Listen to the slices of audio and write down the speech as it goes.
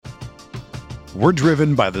We're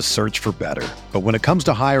driven by the search for better. But when it comes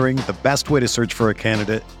to hiring, the best way to search for a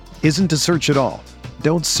candidate isn't to search at all.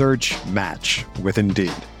 Don't search, match with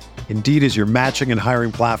Indeed. Indeed is your matching and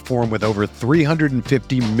hiring platform with over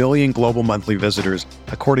 350 million global monthly visitors,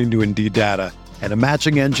 according to Indeed data, and a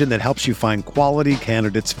matching engine that helps you find quality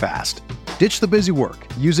candidates fast. Ditch the busy work.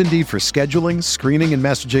 Use Indeed for scheduling, screening, and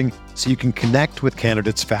messaging so you can connect with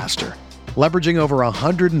candidates faster. Leveraging over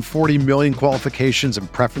 140 million qualifications and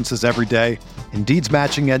preferences every day, Indeed's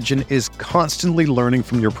matching engine is constantly learning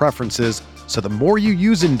from your preferences, so the more you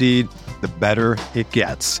use Indeed, the better it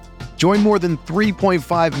gets. Join more than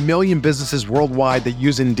 3.5 million businesses worldwide that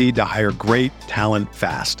use Indeed to hire great talent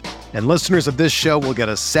fast. And listeners of this show will get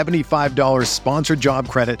a $75 sponsored job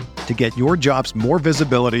credit to get your jobs more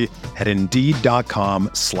visibility at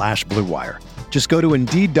Indeed.com/Blue Wire. Just go to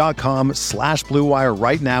Indeed.com/Blue Wire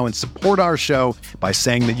right now and support our show by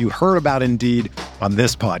saying that you heard about Indeed on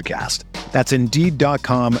this podcast. That's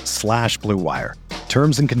Indeed.com/Blue Wire.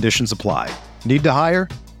 Terms and conditions apply. Need to hire?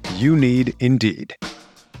 You need Indeed.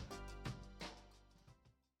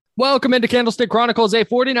 Welcome into Candlestick Chronicles, a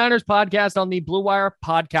 49ers podcast on the Blue Wire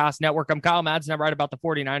Podcast Network. I'm Kyle Madsen. I write about the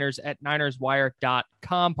 49ers at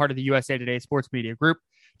NinersWire.com, part of the USA Today Sports Media Group.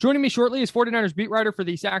 Joining me shortly is 49ers beat writer for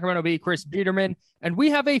the Sacramento Bee, Chris Biederman, and we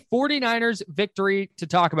have a 49ers victory to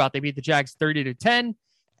talk about. They beat the Jags 30-10,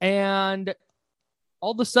 and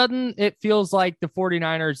all of a sudden, it feels like the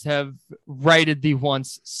 49ers have righted the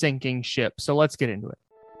once sinking ship. So let's get into it.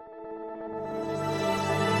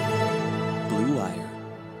 Blue Wire.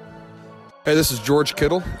 Hey, this is George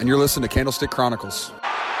Kittle, and you're listening to Candlestick Chronicles.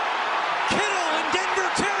 Kittle in Denver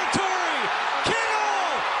territory.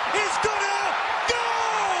 Kittle is gonna go!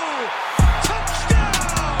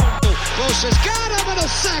 Touchdown! Bosa's got him, and he'll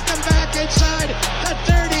sack him back inside the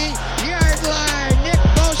 30-yard line. Nick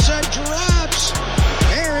Bosa drops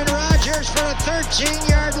Aaron Rodgers for a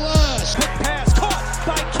 13-yard loss. Quick pass caught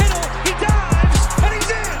by Kittle. He dives, and he's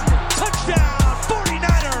in. Touchdown,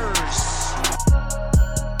 49ers!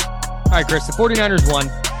 All right, Chris, the 49ers won.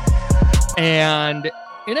 And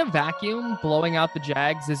in a vacuum, blowing out the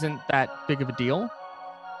Jags isn't that big of a deal.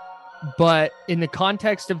 But in the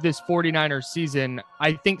context of this 49ers season,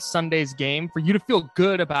 I think Sunday's game, for you to feel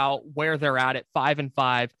good about where they're at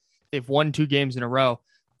 5-5, they've won 2 games in a row.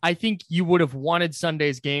 I think you would have wanted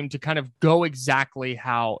Sunday's game to kind of go exactly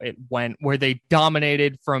how it went, where they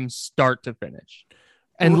dominated from start to finish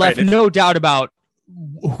and left no doubt about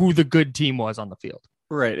who the good team was on the field.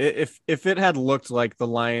 Right. If it had looked like the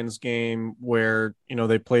Lions game where,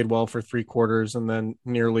 they played well for 3 quarters and then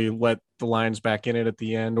nearly let the Lions back in it at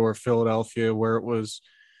the end, or Philadelphia where it was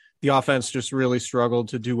the offense just really struggled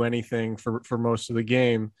to do anything for most of the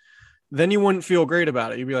game, then you wouldn't feel great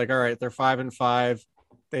about it. You'd be like, all right, they're 5-5.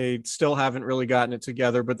 They still haven't really gotten it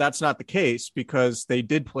together, but that's not the case because they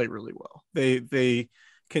did play really well. They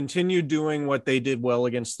continued doing what they did well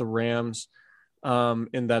against the Rams.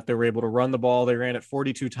 In that they were able to run the ball. They ran it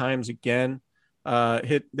 42 times again,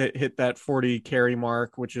 hit that 40 carry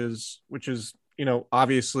mark, which is,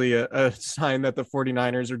 obviously a sign that the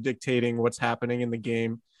 49ers are dictating what's happening in the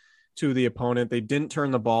game to the opponent. They didn't turn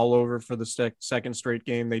the ball over for the second straight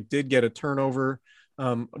game. They did get a turnover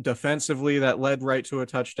defensively that led right to a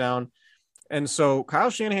touchdown. And so Kyle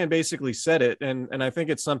Shanahan basically said it. And I think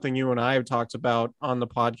it's something you and I have talked about on the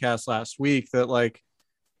podcast last week that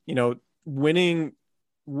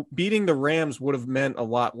beating the Rams would have meant a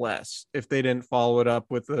lot less if they didn't follow it up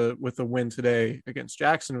with a win today against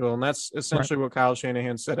Jacksonville. And that's essentially what Kyle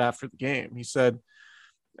Shanahan said after the game. He said,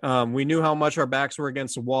 we knew how much our backs were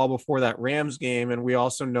against the wall before that Rams game. And we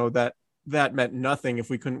also know that meant nothing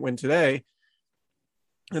if we couldn't win today.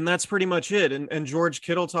 And that's pretty much it. And George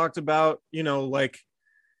Kittle talked about,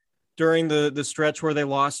 during the stretch where they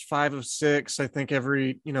lost 5 of 6, I think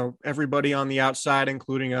everybody on the outside,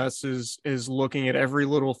 including us, is looking at every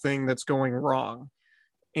little thing that's going wrong,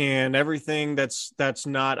 and everything that's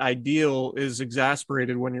not ideal is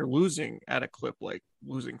exasperated when you're losing at a clip like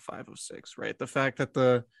losing 5 of 6, right? The fact that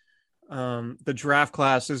the draft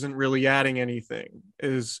class isn't really adding anything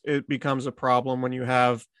it becomes a problem when you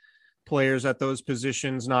have players at those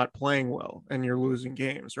positions not playing well and you're losing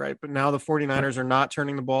games, right? But now the 49ers are not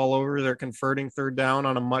turning the ball over. They're converting third down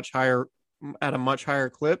at a much higher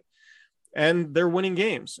clip, and they're winning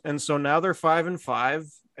games. And so now they're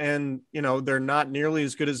 5-5, and they're not nearly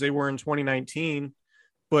as good as they were in 2019,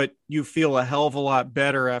 but you feel a hell of a lot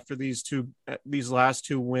better after these last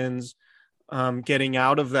 2 wins, getting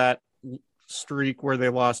out of that streak where they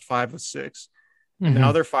lost 5 of 6. Mm-hmm.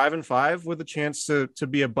 Now they're 5-5 with a chance to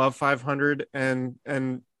be above 500, and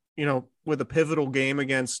with a pivotal game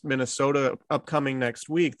against Minnesota upcoming next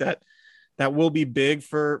week, that that will be big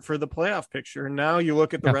for the playoff picture. And now you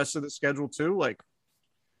look at the rest of the schedule too, like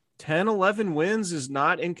 10, 11 wins is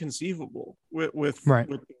not inconceivable with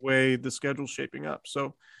the way the schedule's shaping up.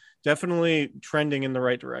 So definitely trending in the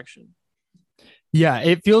right direction. Yeah,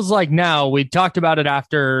 it feels like now, we talked about it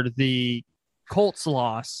after the Colts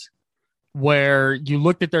loss, where you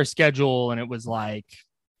looked at their schedule and it was like,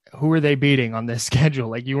 who are they beating on this schedule?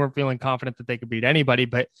 Like, you weren't feeling confident that they could beat anybody.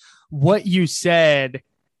 But what you said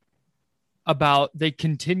about they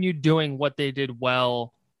continued doing what they did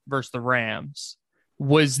well versus the Rams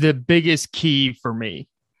was the biggest key for me,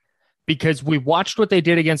 because we watched what they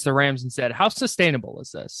did against the Rams and said, how sustainable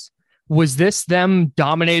is this? Was this them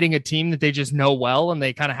dominating a team that they just know well and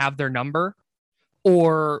they kind of have their number?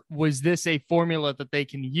 Or was this a formula that they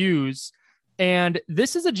can use? And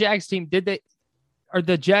this is a Jags team. Are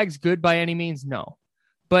the Jags good by any means? No.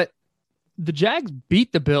 But the Jags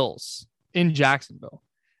beat the Bills in Jacksonville,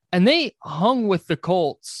 and they hung with the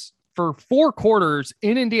Colts for 4 quarters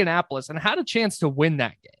in Indianapolis and had a chance to win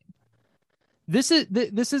that game. This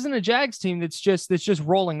isn't a Jags team that's just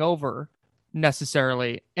rolling over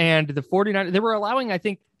necessarily. And the 49ers, they were allowing, I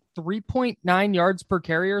think, 3.9 yards per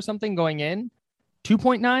carry or something going in.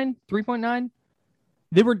 2.9,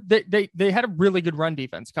 3.9. They had a really good run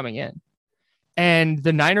defense coming in. And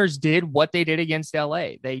the Niners did what they did against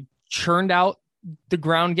LA. They churned out the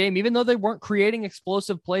ground game, even though they weren't creating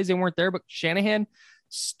explosive plays. They weren't there, but Shanahan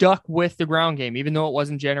stuck with the ground game, even though it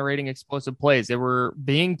wasn't generating explosive plays. They were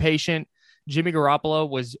being patient. Jimmy Garoppolo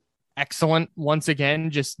was excellent once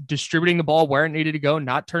again, just distributing the ball where it needed to go,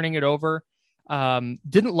 not turning it over.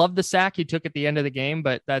 Didn't love the sack he took at the end of the game,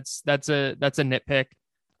 but that's a nitpick.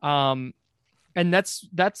 And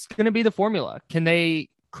that's going to be the formula. Can they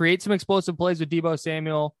create some explosive plays with Deebo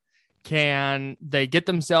Samuel? Can they get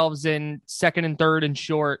themselves in second and third and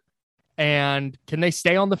short? And can they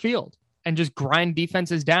stay on the field and just grind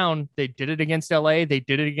defenses down? They did it against LA. They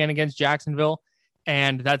did it again against Jacksonville.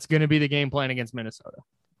 And that's going to be the game plan against Minnesota.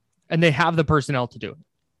 And they have the personnel to do it.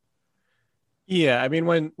 Yeah, I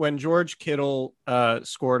mean, when George Kittle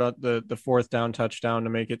scored the 4th down touchdown to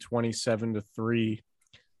make it 27-3,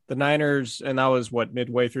 the Niners, and that was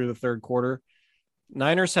midway through the 3rd quarter,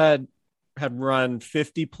 Niners had run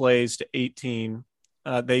 50 plays to 18.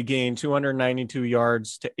 They gained 292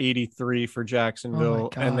 yards to 83 for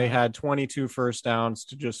Jacksonville, and they had 22 first downs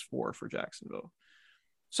to just 4 for Jacksonville.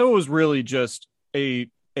 So it was really just a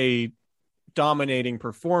dominating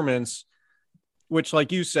performance, which,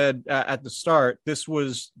 like you said at the start, this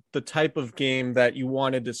was the type of game that you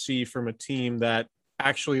wanted to see from a team that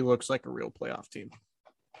actually looks like a real playoff team.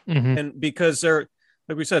 Mm-hmm. And because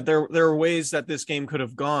like we said, there are ways that this game could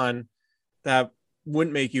have gone that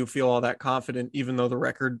wouldn't make you feel all that confident, even though the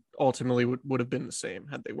record ultimately would have been the same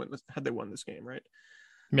had they won this game, right?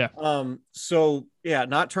 Yeah. So yeah,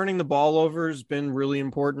 not turning the ball over has been really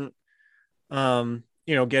important.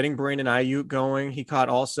 Getting Brandon Ayuk going, he caught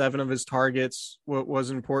all 7 of his targets. What was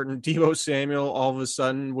important, Deebo Samuel, all of a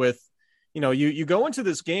sudden with, you go into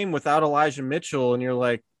this game without Elijah Mitchell and you're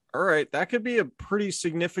like, all right, that could be a pretty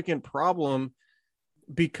significant problem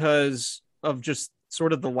because of just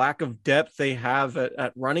sort of the lack of depth they have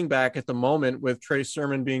at running back at the moment, with Trey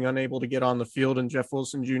Sermon being unable to get on the field and Jeff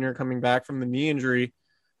Wilson Jr. coming back from the knee injury.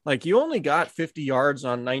 Like, you only got 50 yards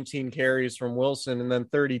on 19 carries from Wilson and then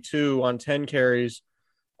 32 on 10 carries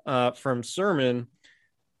from Sermon.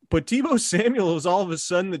 But Deebo Samuel is all of a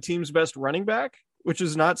sudden the team's best running back, which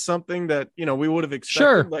is not something that, we would have expected.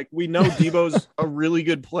 Sure. Like, we know Deebo's a really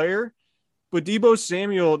good player, but Deebo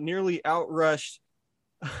Samuel nearly outrushed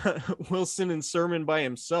Wilson and Sermon by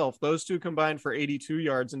himself. Those two combined for 82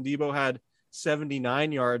 yards and Deebo had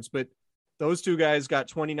 79 yards, but those two guys got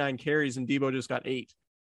 29 carries and Deebo just got 8.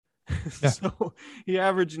 Yeah. So he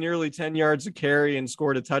averaged nearly 10 yards a carry and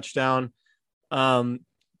scored a touchdown.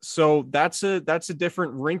 So that's a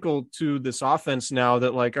different wrinkle to this offense now,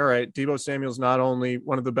 that, like, all right, Deebo Samuel's not only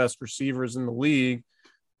one of the best receivers in the league,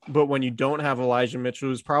 but when you don't have Elijah Mitchell,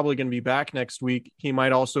 who's probably going to be back next week, he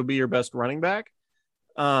might also be your best running back.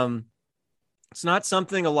 It's not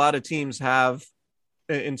something a lot of teams have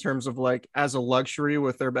in terms of, like, as a luxury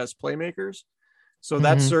with their best playmakers. So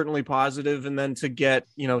that's certainly positive. And then to get,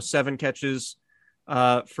 7 catches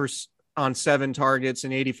on 7 targets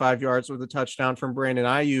and 85 yards with a touchdown from Brandon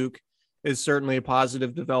Ayuk is certainly a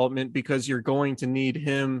positive development, because you're going to need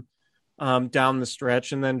him down the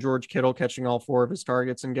stretch. And then George Kittle catching all 4 of his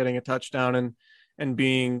targets and getting a touchdown and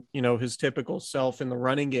being, his typical self in the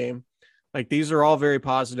running game. Like, these are all very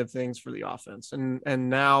positive things for the offense. And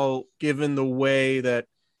now, given the way that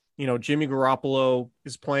Jimmy Garoppolo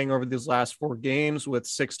is playing over these last 4 games with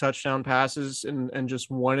 6 touchdown passes and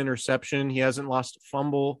just 1 interception. He hasn't lost a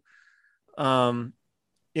fumble.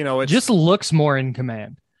 It just looks more in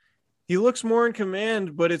command. He looks more in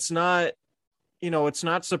command, but it's not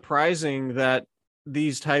surprising that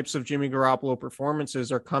these types of Jimmy Garoppolo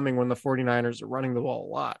performances are coming when the 49ers are running the ball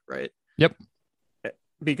a lot, right? Yep.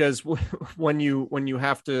 Because when you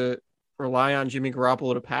have to rely on Jimmy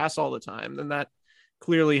Garoppolo to pass all the time, then that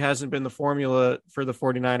clearly hasn't been the formula for the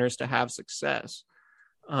 49ers to have success.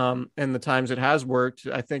 And the times it has worked,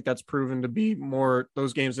 I think that's proven to be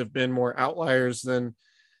those games have been more outliers than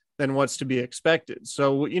what's to be expected.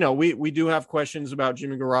 So, we do have questions about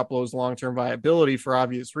Jimmy Garoppolo's long-term viability for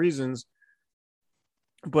obvious reasons.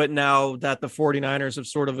 But now that the 49ers have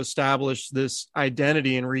sort of established this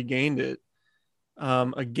identity and regained it,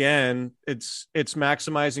 again, it's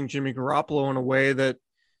maximizing Jimmy Garoppolo in a way that,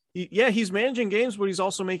 he's managing games, but he's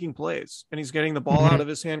also making plays and he's getting the ball out of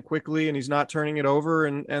his hand quickly and he's not turning it over.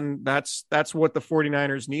 And that's what the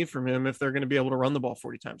 49ers need from him if they're going to be able to run the ball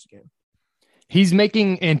 40 times a game. He's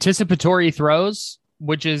making anticipatory throws,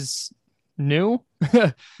 which is new.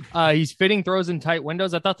 He's fitting throws in tight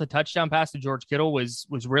windows. I thought the touchdown pass to George Kittle was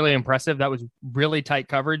really impressive. That was really tight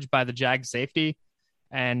coverage by the Jags safety.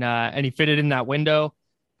 And he fitted in that window.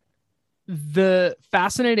 The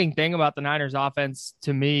fascinating thing about the Niners offense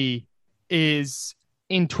to me is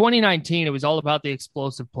in 2019, it was all about the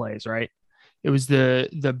explosive plays, right? It was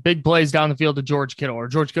the big plays down the field to George Kittle or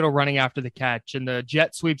George Kittle running after the catch and the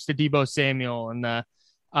jet sweeps to Deebo Samuel and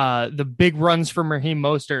the big runs from Raheem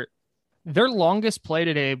Mostert. Their longest play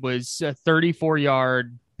today was a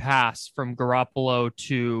 34-yard pass from Garoppolo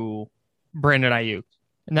to Brandon Ayuk.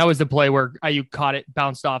 And that was the play where Ayuk caught it,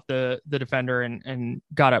 bounced off the defender and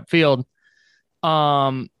got upfield.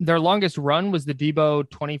 Their longest run was the Deebo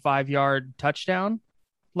 25-yard touchdown.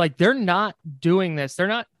 Like, they're not doing this. They're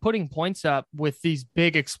not putting points up with these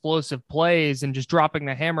big explosive plays and just dropping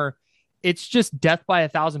the hammer. It's just death by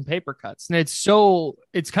 1,000 paper cuts. And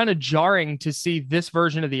it's kind of jarring to see this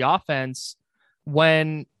version of the offense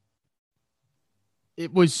when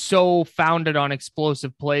it was so founded on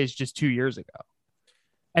explosive plays just 2 years ago.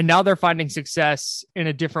 And now they're finding success in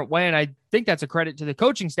a different way. And I think that's a credit to the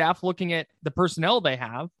coaching staff looking at the personnel they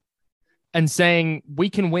have and saying, we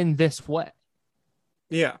can win this way.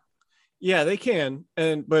 Yeah, they can.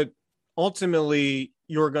 But ultimately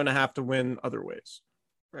you're going to have to win other ways.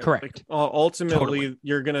 Right? Correct. Like, ultimately, totally.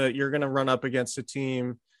 you're going to run up against a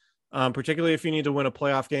team, particularly if you need to win a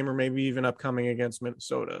playoff game or maybe even upcoming against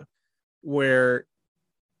Minnesota, where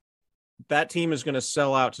that team is going to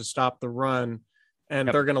sell out to stop the run. And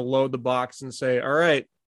they're going to load the box and say, all right,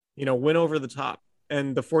 win over the top.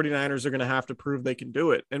 And the 49ers are going to have to prove they can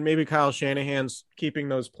do it. And maybe Kyle Shanahan's keeping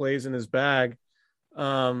those plays in his bag.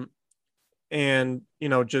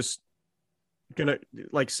 Just going to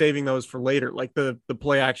like saving those for later, like the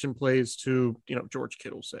play action plays to, George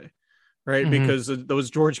Kittle, say, right? Mm-hmm. Because those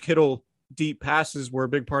George Kittle deep passes were a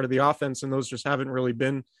big part of the offense. And those just haven't really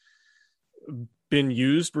been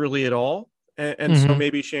used really at all. And so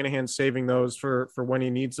maybe Shanahan's saving those for when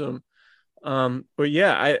he needs them. But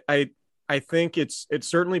yeah, I think it's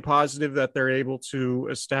certainly positive that they're able to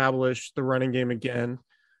establish the running game again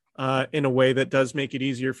in a way that does make it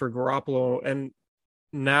easier for Garoppolo. And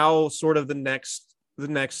now sort of the next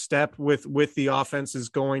step with the offense is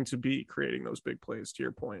going to be creating those big plays, to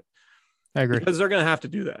your point. I agree. Because they're going to have to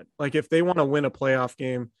do that. Like, if they want to win a playoff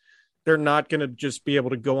game, they're not going to just be able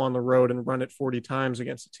to go on the road and run it 40 times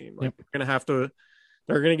against a team. Like, they're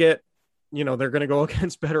going to go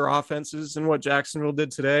against better offenses than what Jacksonville did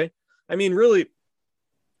today. I mean, really,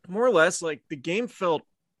 more or less, like, the game felt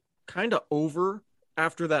kind of over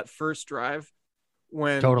after that first drive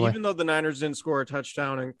when even though the Niners didn't score a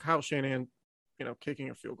touchdown and Kyle Shanahan, kicking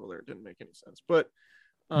a field goal there didn't make any sense, but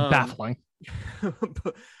baffling.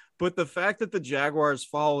 but the fact that the Jaguars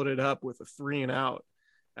followed it up with a 3-and-out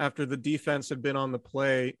after the defense had been on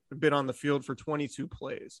the field for 22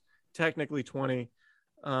 plays, technically 20,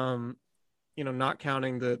 not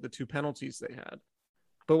counting the 2 penalties they had.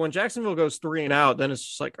 But when Jacksonville goes 3-and-out, then it's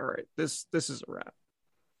just like, all right, this is a wrap.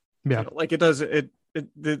 Yeah. Like, it doesn't,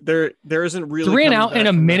 there isn't really 3-and-out in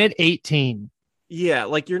a minute 18. Yeah.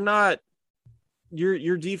 Like, you're not,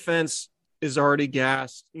 your defense is already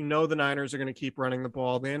gassed. The Niners are going to keep running the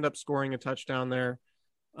ball. They end up scoring a touchdown there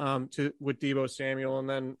with Deebo Samuel.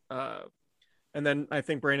 And then I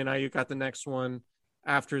think Brandon Ayuk got the next one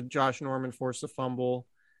after Josh Norman forced a fumble.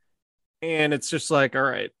 And it's just like, all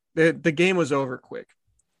right, the game was over quick.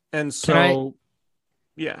 And so,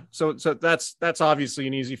 so that's obviously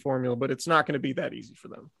an easy formula, but it's not going to be that easy for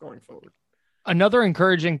them going forward. Another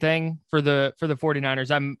encouraging thing for the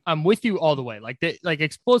 49ers, I'm with you all the way. Like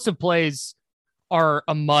explosive plays are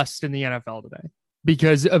a must in the NFL today,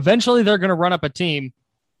 because eventually they're going to run up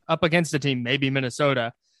against a team, maybe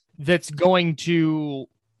Minnesota, that's going to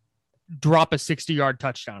drop a 60-yard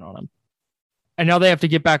touchdown on them. And now they have to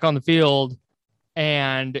get back on the field.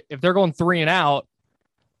 And if they're going 3 and out,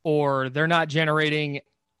 or they're not generating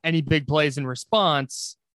any big plays in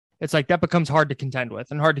response, it's like that becomes hard to contend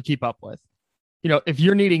with and hard to keep up with. You know, if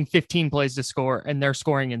you're needing 15 plays to score and they're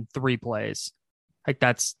scoring in 3 plays, like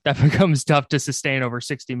that becomes tough to sustain over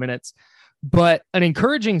 60 minutes. But an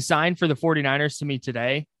encouraging sign for the 49ers to me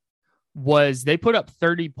today was they put up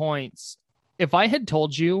 30 points. If I had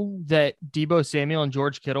told you that Deebo Samuel and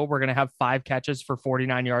George Kittle were going to have 5 catches for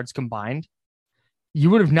 49 yards combined, you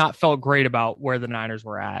would have not felt great about where the Niners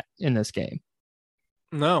were at in this game.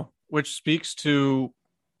 No, which speaks to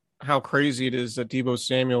how crazy it is that Deebo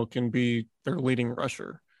Samuel can be their leading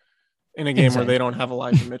rusher in a game where they don't have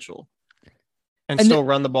Elijah Mitchell and still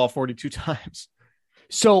run the ball 42 times.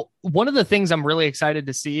 So one of the things I'm really excited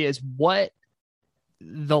to see is what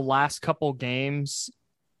the last couple games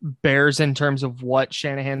bears in terms of what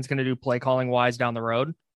Shanahan's going to do play calling wise down the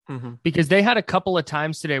road. Mm-hmm. Because they had a couple of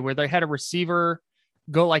times today where they had a receiver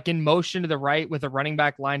go like in motion to the right with a running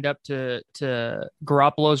back lined up to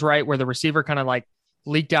Garoppolo's right, where the receiver kind of like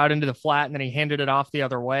leaked out into the flat and then he handed it off the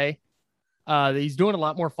other way. He's doing a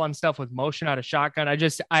lot more fun stuff with motion out of shotgun.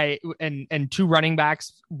 And 2 running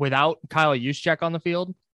backs without Kyle Juszczyk on the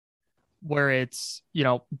field, where it's, you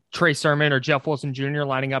know, Trey Sermon or Jeff Wilson Jr.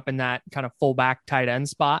 lining up in that kind of fullback tight end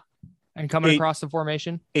spot and coming across the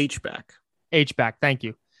formation. H-back. Thank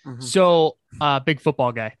you. Mm-hmm. So big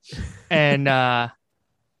football guy. And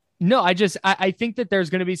no, I think that there's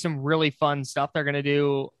going to be some really fun stuff they're going to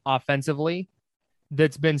do offensively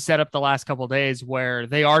that's been set up the last couple of days, where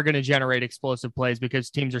they are going to generate explosive plays because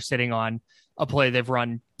teams are sitting on a play they've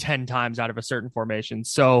run 10 times out of a certain formation.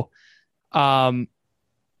 So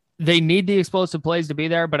they need the explosive plays to be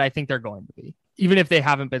there, but I think they're going to be, even if they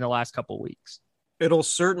haven't been the last couple of weeks. It'll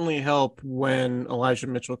certainly help when Elijah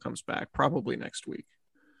Mitchell comes back, probably next week.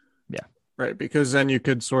 Yeah. Right. Because then you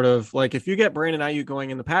could sort of like, if you get Brandon Ayuk going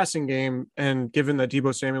in the passing game, and given that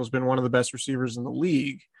Deebo Samuel's been one of the best receivers in the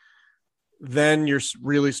league, then you're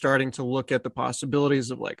really starting to look at the possibilities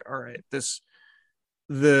of like, all right,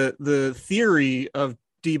 the theory of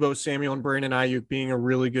Deebo Samuel and Brandon Ayuk being a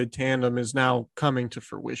really good tandem is now coming to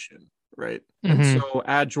fruition. Right. Mm-hmm. And so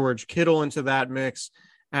add George Kittle into that mix,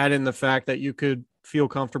 add in the fact that you could feel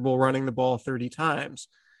comfortable running the ball 30 times,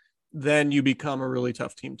 then you become a really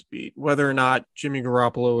tough team to beat, whether or not Jimmy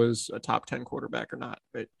Garoppolo is a top 10 quarterback or not.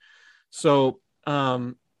 Right. So,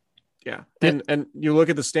 yeah. And you look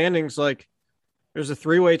at the standings, like there's a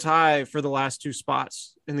 3-way tie for the last 2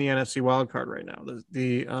 spots in the NFC wildcard right now.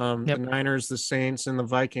 The Niners, the Saints, and the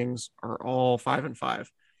Vikings are all 5-5.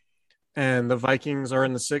 And the Vikings are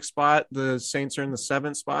in the 6th spot. The Saints are in the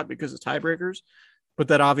 7th spot because of tiebreakers. But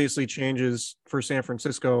that obviously changes for San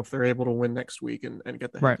Francisco if they're able to win next week and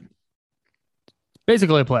get the right.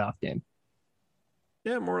 Basically a playoff game.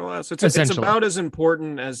 Yeah, more or less. It's about as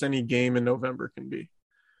important as any game in November can be.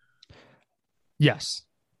 Yes,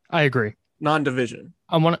 I agree. Non-division.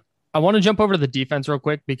 I want to jump over to the defense real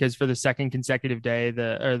quick, because for the second consecutive day,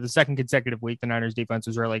 the second consecutive week, the Niners defense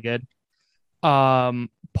was really good.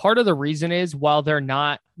 Part of the reason is, while they're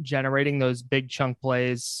not generating those big chunk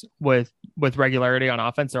plays with regularity on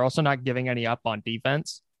offense, they're also not giving any up on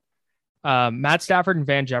defense. Matt Stafford and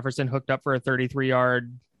Van Jefferson hooked up for a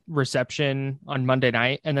 33-yard reception on Monday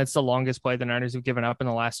night, and that's the longest play the Niners have given up in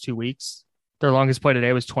the last 2 weeks. Their longest play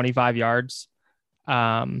today was 25 yards.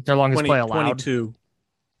 Their longest play allowed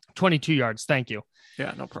 22 yards. Thank you.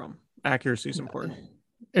 Yeah, no problem. Accuracy is important.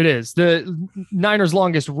 It is. The Niners'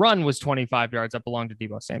 longest run was 25 yards. That belonged to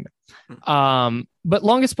Deebo Samuel. But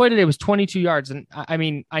longest play today was 22 yards. And I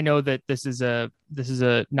mean, I know that this is a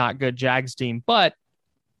not good Jags team, but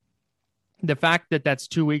the fact that that's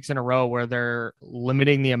 2 weeks in a row where they're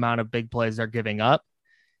limiting the amount of big plays they're giving up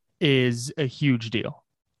is a huge deal.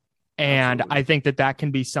 And absolutely. I think that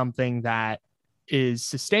can be something that is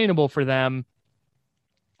sustainable for them.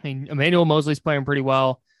 I mean, Emmanuel Mosley's playing pretty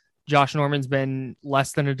well. Josh Norman's been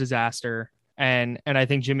less than a disaster. And I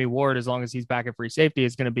think Jimmy Ward, as long as he's back at free safety,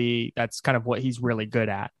 is going to be, that's kind of what he's really good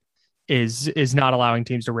at, is not allowing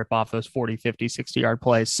teams to rip off those 40, 50, 60-yard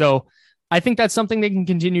plays. So I think that's something they can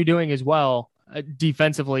continue doing as well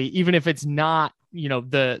defensively, even if it's not,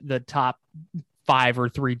 the top 5 or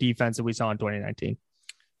 3 defense that we saw in 2019.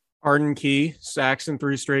 Arden Key, sacks in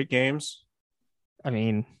 3 straight games. I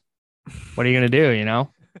mean, what are you going to do,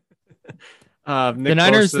 Nick The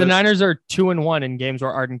Bosa, Niners are 2-1 in games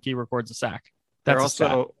where Arden Key records a sack. That's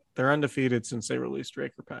they're undefeated since they released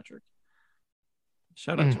Drake or Patrick.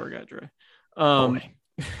 Shout out to our guy Dre.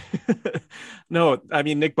 No, I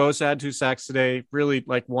mean Nick Bosa had 2 sacks today. Really,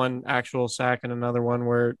 like one actual sack and another one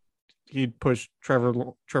where he pushed Trevor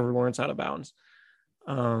Lawrence out of bounds.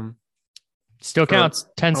 Still counts.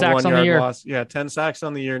 10 sacks on the year. Loss. Yeah, 10 sacks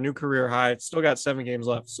on the year, new career high. Still got 7 games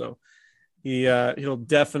left, so he'll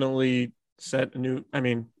definitely set a new. I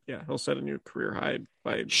mean, yeah, he'll set a new career high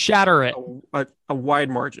by shatter it a wide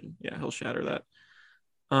margin. Yeah, he'll shatter that.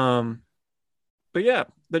 But yeah,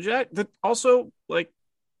 the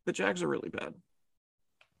Jags are really bad.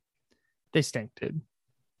 They stink, dude.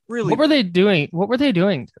 Really? What were they doing?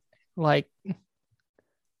 Like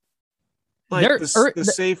the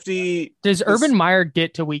safety. Does Urban Meyer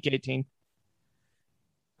get to week 18?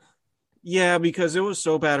 Yeah, because it was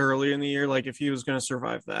so bad early in the year. Like if he was going to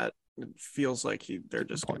survive that, it feels like they're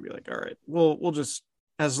just going to be like, all right, we'll just,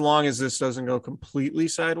 as long as this doesn't go completely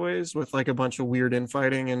sideways with like a bunch of weird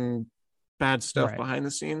infighting and bad stuff behind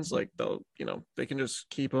the scenes, like they can just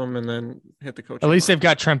keep him and then hit the coach. At least they've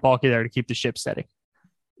got Trent Baalke there to keep the ship steady.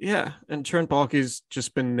 Yeah, and Trent Baalke's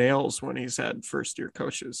just been nails when he's had first-year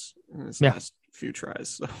coaches in his last few tries.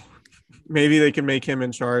 So maybe they can make him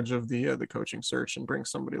in charge of the coaching search and bring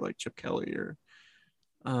somebody like Chip Kelly or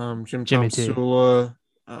Jimmy Tomsula.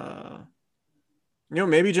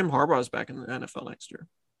 Maybe Jim Harbaugh's back in the NFL next year.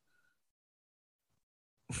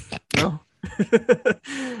 No.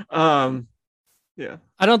 Yeah.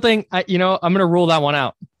 I don't think I'm going to rule that one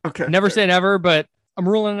out. Okay. Never say never, but I'm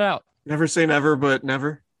ruling it out. Never say never, but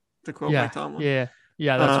never. To quote Mike Tomlin.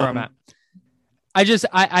 Yeah, that's where I'm at.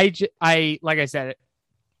 I like I said,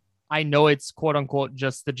 I know it's quote unquote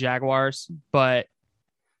just the Jaguars, but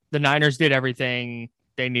the Niners did everything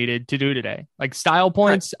they needed to do today. Like style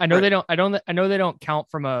points, I know they don't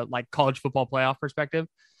count from a like college football playoff perspective,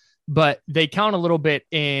 but they count a little bit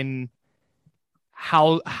in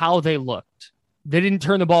how they looked. They didn't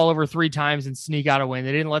turn the ball over 3 times and sneak out a win.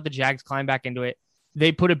 They didn't let the Jags climb back into it.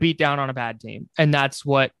 They put a beat down on a bad team, and that's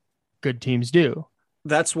what good teams do.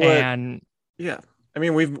 That's what, yeah. I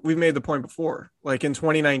mean, we've made the point before. Like in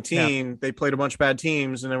 2019, they played a bunch of bad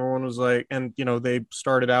teams, and everyone was like, and they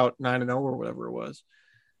started out 9-0 or whatever it was,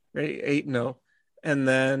 right? 8-0, and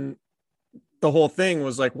then the whole thing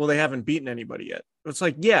was like, well, they haven't beaten anybody yet. It's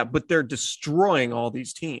like, yeah, but they're destroying all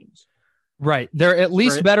these teams. Right. They're at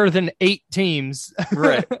least better than 8 teams.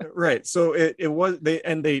 Right. So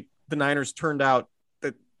the Niners turned out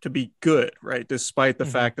to be good, right? Despite the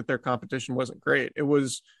fact that their competition wasn't great. It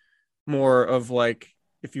was more of like,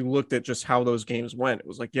 if you looked at just how those games went, it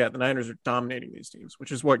was like, yeah, the Niners are dominating these teams,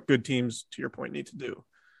 which is what good teams, to your point, need to do.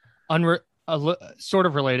 Sort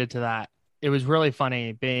of related to that, it was really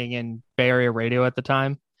funny being in Bay Area radio at the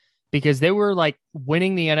time, because they were like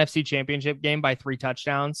winning the NFC Championship game by 3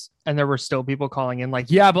 touchdowns, and there were still people calling in like,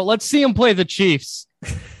 yeah, but let's see them play the Chiefs.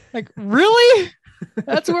 Like, really?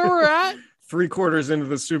 That's where we're at? 3 quarters into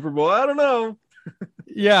the Super Bowl. I don't know.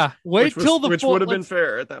 Yeah. Which would have been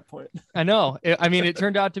fair at that point. I know. It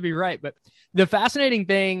turned out to be right. But the fascinating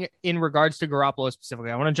thing in regards to Garoppolo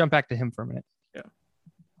specifically, I want to jump back to him for a minute. Yeah.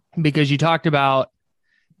 Because you talked about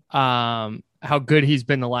how good he's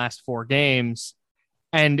been the last 4 games.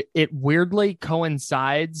 And it weirdly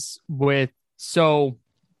coincides with,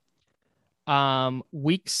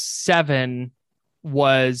 week 7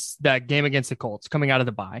 was that game against the Colts coming out of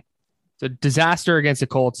the bye. It's a disaster against the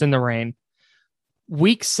Colts in the rain.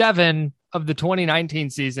 Week 7 of the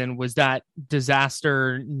 2019 season was that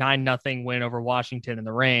disaster 9-0 win over Washington in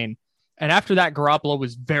the rain. And after that, Garoppolo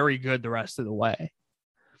was very good the rest of the way.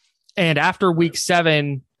 And after week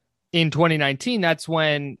 7 in 2019, that's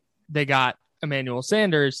when they got Emmanuel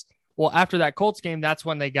Sanders. Well, after that Colts game, that's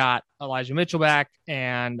when they got Elijah Mitchell back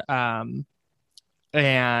and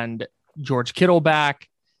George Kittle back,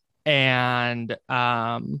 and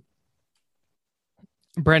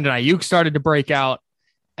Brandon Ayuk started to break out.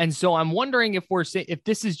 And so I'm wondering if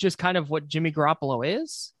this is just kind of what Jimmy Garoppolo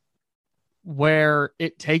is, where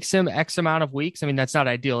it takes him X amount of weeks. I mean, that's not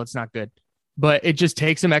ideal. It's not good, but it just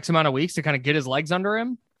takes him X amount of weeks to kind of get his legs under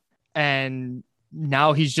him. And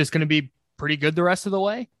now he's just going to be pretty good the rest of the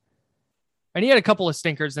way. And he had a couple of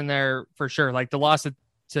stinkers in there for sure. Like the loss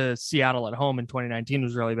to Seattle at home in 2019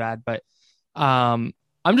 was really bad, but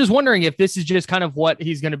I'm just wondering if this is just kind of what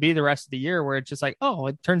he's going to be the rest of the year, where it's just like, oh,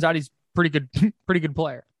 it turns out he's pretty good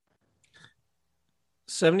player.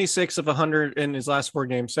 76 of 100 in his last 4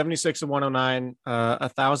 games, 76 of 109,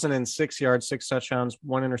 1,006 yards, 6 touchdowns,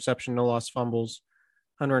 1 interception, no lost fumbles,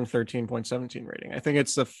 113.17 rating. I think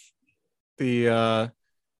it's the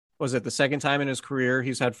was it the second time in his career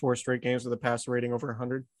he's had 4 straight games with a passer rating over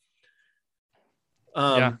 100.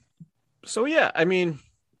 Yeah. So yeah, I mean,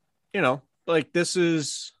 like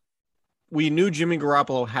we knew Jimmy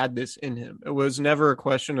Garoppolo had this in him. It was never a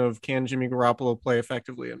question of can Jimmy Garoppolo play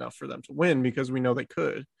effectively enough for them to win, because we know they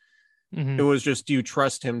could. Mm-hmm. It was just, do you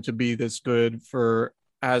trust him to be this good for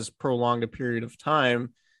as prolonged a period of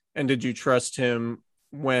time? And did you trust him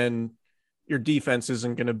when your defense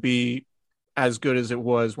isn't going to be as good as it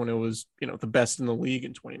was when it was, the best in the league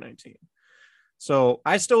in 2019? So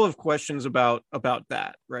I still have questions about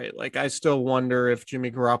that, right? Like, I still wonder if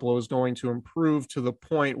Jimmy Garoppolo is going to improve to the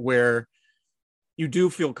point where you do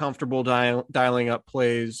feel comfortable dialing up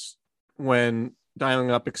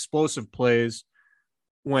explosive plays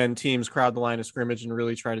when teams crowd the line of scrimmage and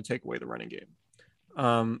really try to take away the running game.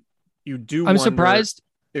 I'm surprised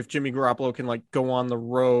if Jimmy Garoppolo can like go on the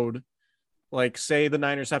road, like say the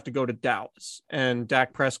Niners have to go to Dallas and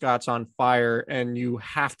Dak Prescott's on fire and you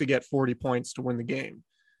have to get 40 points to win the game.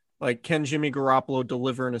 Like, can Jimmy Garoppolo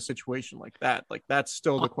deliver in a situation like that? Like, that's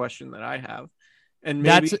still the question that I have. And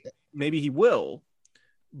maybe he will,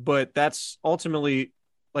 but that's ultimately,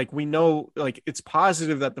 like, we know, like, it's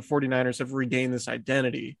positive that the 49ers have regained this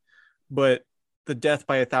identity, but the death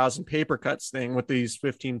by 1,000 paper cuts thing with these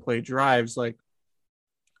 15 play drives, like,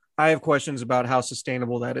 I have questions about how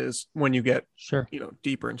sustainable that is when you get,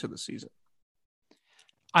 deeper into the season.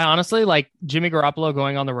 I honestly, like, Jimmy Garoppolo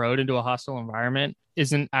going on the road into a hostile environment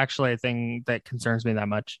isn't actually a thing that concerns me that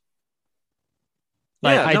much.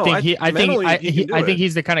 Like, yeah, I think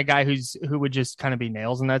he's the kind of guy who would just kind of be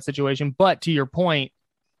nails in that situation. But to your point,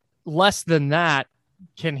 less than that,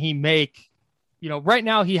 can he make, right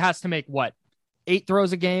now he has to make 8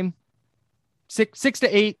 throws a game, 6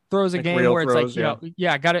 to 8 throws a game where it's throws,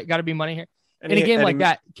 like, got to be money here. And in a game like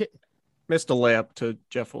that, missed a layup to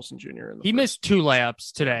Jeff Wilson Jr. He missed 2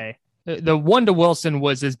 layups today. The one to Wilson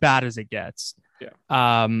was as bad as it gets.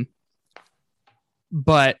 Yeah.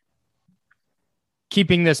 But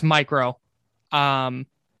keeping this micro, and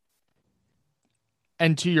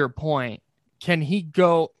to your point, can he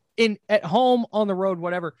go in at home, on the road,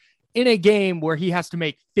 whatever, in a game where he has to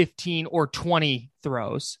make 15 or 20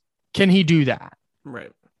 throws? Can he do that?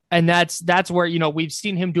 Right. And that's where, we've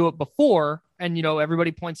seen him do it before. And,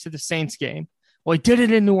 everybody points to the Saints game. Well, he did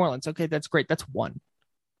it in New Orleans. Okay, that's great. That's one.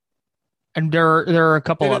 And there are a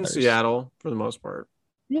couple others. In Seattle, for the most part.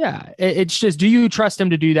 Yeah. It's just, do you trust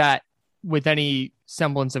him to do that with any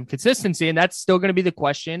semblance of consistency? And that's still going to be the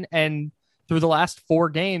question. And through the last 4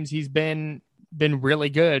 games, he's been really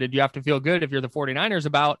good. And you have to feel good if you're the 49ers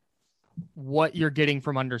about what you're getting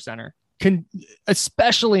from under center,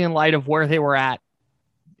 especially in light of where they were at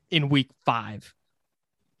in week 5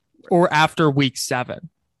 or after week 7,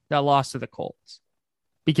 that loss to the Colts.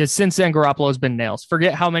 Because since then, Garoppolo's been nails.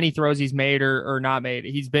 Forget how many throws he's made or not made.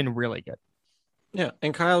 He's been really good. Yeah.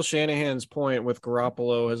 And Kyle Shanahan's point with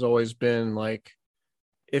Garoppolo has always been like,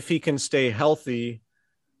 if he can stay healthy,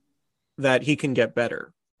 that he can get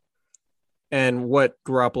better. And what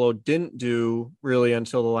Garoppolo didn't do really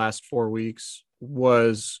until the last 4 weeks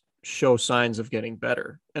was show signs of getting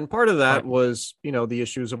better. And part of that was, the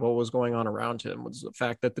issues of what was going on around him, was the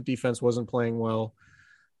fact that the defense wasn't playing well,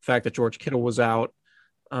 the fact that George Kittle was out,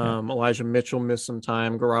 Elijah Mitchell missed some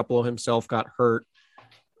time, Garoppolo himself got hurt.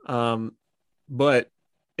 But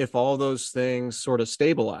if all those things sort of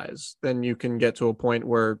stabilize, then you can get to a point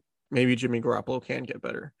where maybe Jimmy Garoppolo can get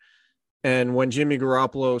better. And when Jimmy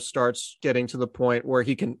Garoppolo starts getting to the point where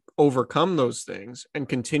he can overcome those things and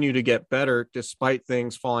continue to get better despite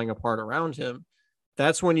things falling apart around him,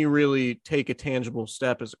 that's when you really take a tangible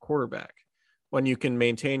step as a quarterback, when you can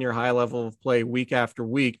maintain your high level of play week after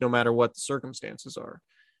week, no matter what the circumstances are.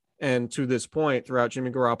 And to this point, throughout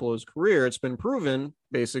Jimmy Garoppolo's career, it's been proven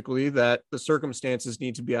basically that the circumstances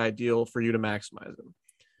need to be ideal for you to maximize them.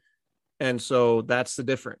 And so that's the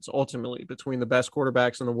difference ultimately between the best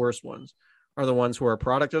quarterbacks and the worst ones. Are the ones who are a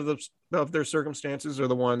product of their circumstances, or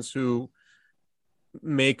the ones who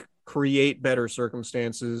create better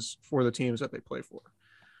circumstances for the teams that they play for.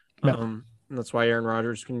 Yeah. And that's why Aaron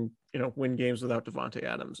Rodgers can, win games without Devontae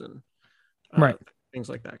Adams, and things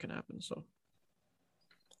like that can happen. So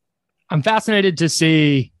I'm fascinated to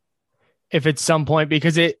see if at some point,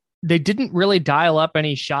 because they didn't really dial up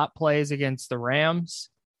any shot plays against the Rams.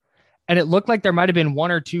 And it looked like there might have been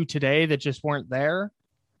 1 or 2 today that just weren't there.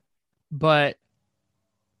 But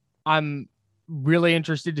I'm really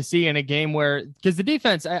interested to see in a game where, because the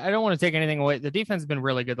defense, I don't want to take anything away. The defense has been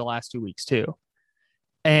really good the last 2 weeks too.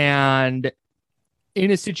 And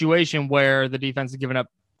in a situation where the defense has given up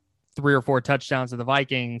 3 or 4 touchdowns to the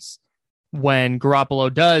Vikings, when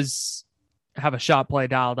Garoppolo does have a shot play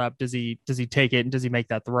dialed up? Does he take it and does he make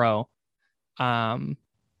that throw?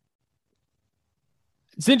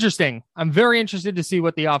 It's interesting. I'm very interested to see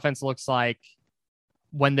what the offense looks like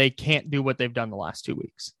when they can't do what they've done the last 2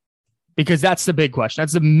 weeks, because that's the big question.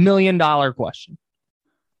 That's the $1 million question.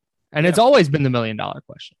 And it's always been the $1 million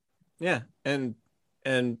question. Yeah. And,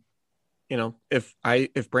 you know, if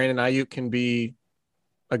Brandon Ayuk can be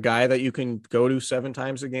a guy that you can go to 7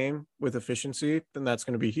 times a game with efficiency, then that's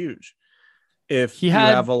going to be huge. If you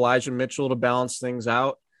have Elijah Mitchell to balance things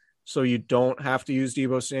out, so you don't have to use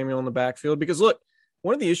Deebo Samuel in the backfield, because look,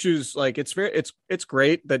 one of the issues, like it's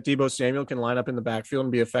great that Deebo Samuel can line up in the backfield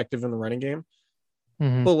and be effective in the running game.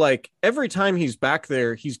 Mm-hmm. But like every time he's back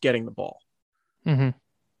there, he's getting the ball. Mm-hmm.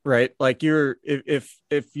 Right. Like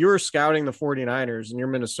if you're scouting the 49ers and you're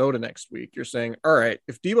Minnesota next week, you're saying, all right,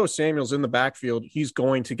 if Deebo Samuel's in the backfield, he's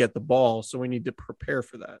going to get the ball. So we need to prepare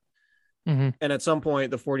for that. Mm-hmm. And at some point,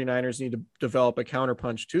 the 49ers need to develop a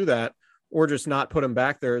counterpunch to that, or just not put him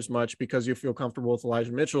back there as much because you feel comfortable with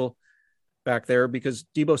Elijah Mitchell back there, because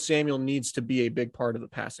Deebo Samuel needs to be a big part of the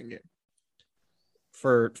passing game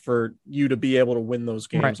for you to be able to win those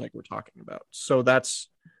games like we're talking about. So that's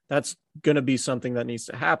going to be something that needs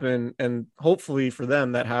to happen. And hopefully for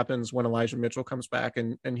them, that happens when Elijah Mitchell comes back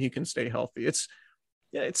and he can stay healthy.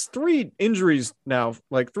 It's 3 injuries now,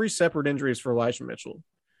 like 3 separate injuries for Elijah Mitchell.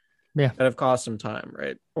 Yeah. That have cost him time,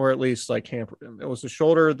 right? Or at least like hampered him. It was the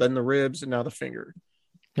shoulder, then the ribs, and now the finger.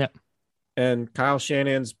 Yeah. And Kyle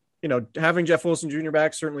Shanahan's, you know, having Jeff Wilson Jr.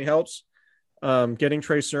 back certainly helps. Getting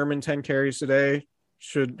Trey Sermon 10 carries today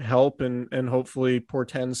should help and hopefully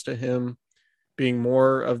portends to him being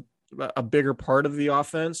more of a bigger part of the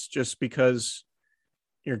offense, just because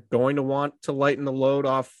you're going to want to lighten the load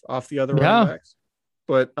off the other running backs.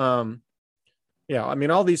 But yeah, I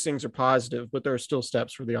mean, all these things are positive, but there are still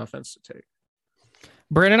steps for the offense to take.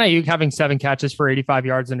 Brandon Ayuk having 7 catches for 85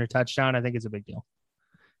 yards and a touchdown, I think is a big deal.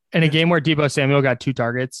 In a game where Deebo Samuel got 2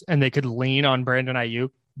 targets and they could lean on Brandon Ayuk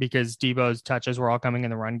because Deebo's touches were all coming in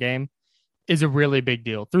the run game, is a really big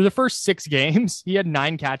deal. Through the first 6 games, he had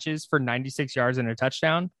 9 catches for 96 yards and a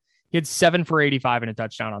touchdown. He had 7 for 85 and a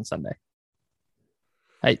touchdown on Sunday.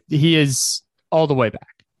 He is all the way back.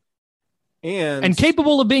 And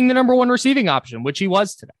capable of being the number 1 receiving option, which he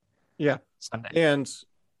was today. Yeah. Sunday. And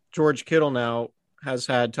George Kittle now has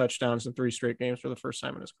had touchdowns in 3 straight games for the first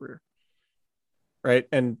time in his career. Right.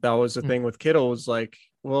 And that was the thing with Kittle, was like,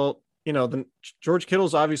 well, you know, George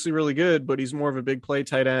Kittle's obviously really good, but he's more of a big play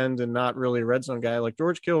tight end and not really a red zone guy. Like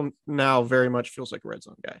George Kittle now very much feels like a red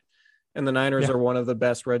zone guy. And the Niners are one of the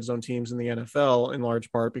best red zone teams in the NFL, in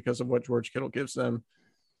large part because of what George Kittle gives them,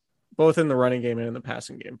 both in the running game and in the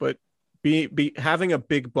passing game. But be having a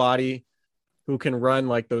big body who can run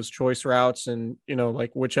like those choice routes and, you know,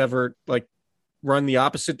 like whichever, like run the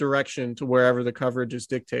opposite direction to wherever the coverage is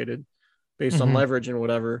dictated based on leverage and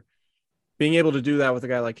whatever, being able to do that with a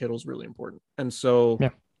guy like Kittle is really important. And so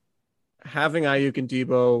having Ayuk and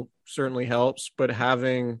Deebo certainly helps, but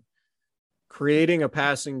creating a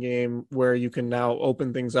passing game where you can now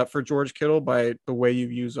open things up for George Kittle by the way you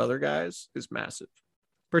use other guys is massive,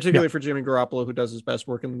 particularly for Jimmy Garoppolo, who does his best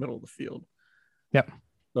work in the middle of the field. Yep.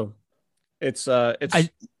 So it's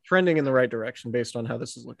trending in the right direction based on how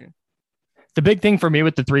this is looking. The big thing for me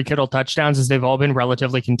with the 3 Kittle touchdowns is they've all been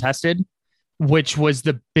relatively contested, which was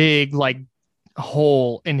the big like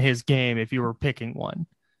hole in his game. If you were picking one,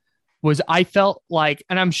 was I felt like,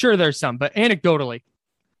 and I'm sure there's some, but anecdotally,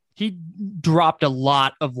 he dropped a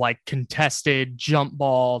lot of like contested jump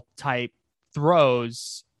ball type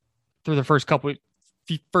throws through the first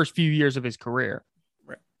few years of his career.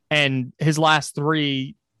 Right. And his last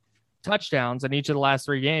 3 touchdowns in each of the last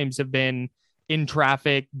 3 games have been in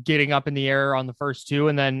traffic, getting up in the air on the first 2.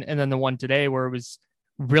 And then the one today where it was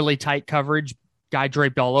really tight coverage, guy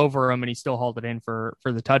draped all over him and he still hauled it in for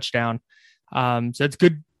the touchdown. So it's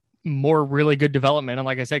good, really good development. And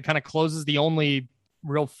like I said, kind of closes the only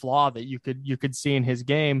real flaw that you could see in his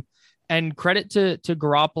game. And credit to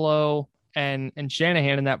Garoppolo and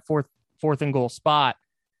Shanahan in that fourth and goal spot,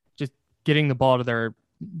 just getting the ball to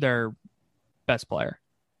their best player.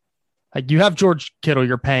 Like, you have George Kittle,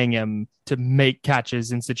 you're paying him to make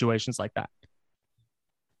catches in situations like that.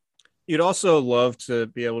 You'd also love to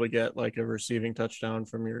be able to get like a receiving touchdown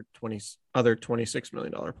from your $26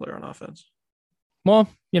 million player on offense. Well,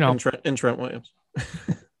 you know, in Trent Williams.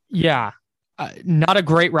 Yeah. Not a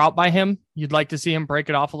great route by him. You'd like to see him break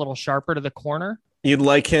it off a little sharper to the corner. You'd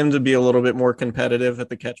like him to be a little bit more competitive at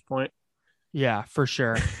the catch point. Yeah, for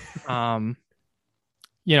sure. You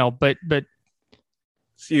know, but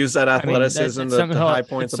use that athleticism, the high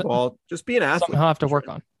points of the ball. Just be an athlete. Something he'll have to work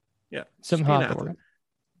on. Yeah. Something he'll have to work on.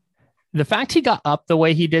 The fact he got up the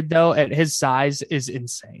way he did, though, at his size is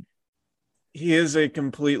insane. He is a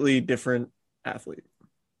completely different athlete.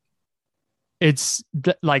 It's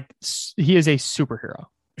like he is a superhero.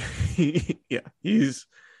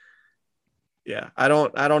 I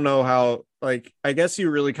don't know how, like, I guess you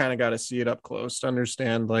really kind of got to see it up close to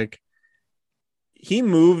understand, like, he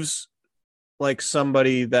moves like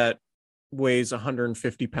somebody that weighs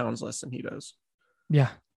 150 pounds less than he does. Yeah.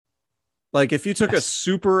 Like, if you took a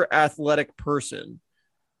super athletic person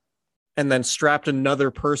and then strapped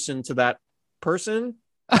another person to that person,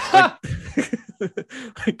 like,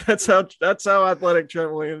 like that's how athletic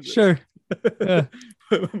Trent Williams is. Sure. Yeah.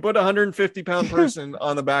 Put a 150-pound person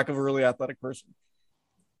on the back of a really athletic person,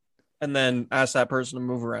 and then ask that person to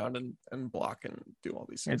move around and block and do all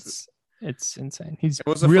these things. It's insane. He's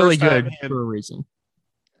the really first time good for a reason.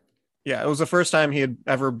 Yeah, it was the first time he had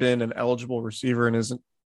ever been an eligible receiver in his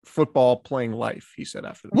football playing life, he said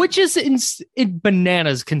after that. Which is in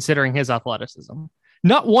bananas considering his athleticism.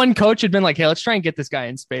 Not one coach had been like, hey, let's try and get this guy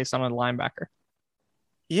in space on a linebacker.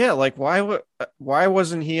 Yeah, like why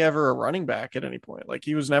wasn't he ever a running back at any point? Like,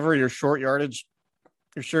 he was never your short yardage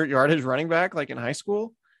running back, like in high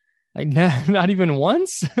school. Like, not even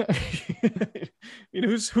once. You know,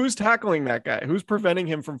 who's tackling that guy? Who's preventing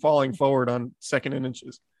him from falling forward on 2nd and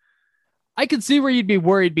inches? I could see where you'd be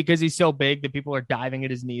worried because he's so big that people are diving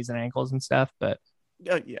at his knees and ankles and stuff. But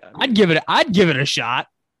yeah, I mean, I'd give it a shot.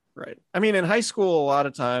 Right. I mean, in high school, a lot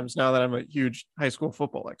of times, now that I'm a huge high school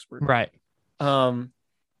football expert, right?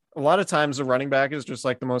 A lot of times the running back is just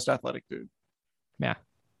like the most athletic dude. Yeah.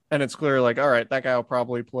 And it's clear, like, all right, that guy will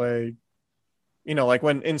probably play, you know, like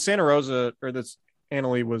when in Santa Rosa, or this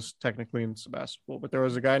Annalee was technically in Sebastopol, but there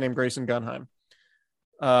was a guy named Grayson Gunheim.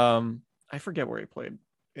 I forget where he played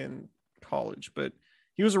in college, but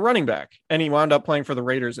he was a running back and he wound up playing for the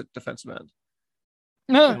Raiders at defensive end.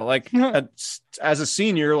 You know, like as a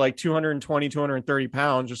senior, like 220, 230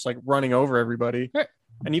 pounds, just like running over everybody.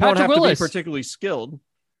 And you don't have to be particularly skilled.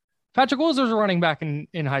 Patrick Willis was a running back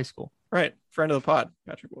in high school. Right. Friend of the pod,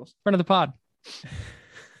 Patrick Willis. Friend of the pod.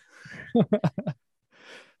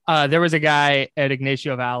 There was a guy at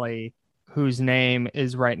Ignacio Valley whose name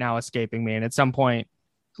is right now escaping me. And at some point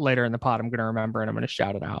later in the pod, I'm going to remember and I'm going to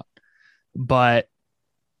shout it out. But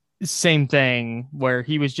same thing where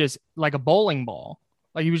he was just like a bowling ball.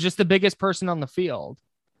 Like, he was just the biggest person on the field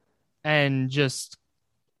and just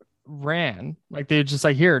ran. Like, they're just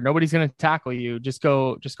like, here, nobody's going to tackle you. Just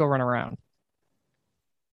go run around.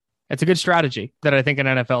 It's a good strategy that I think an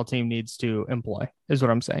NFL team needs to employ, is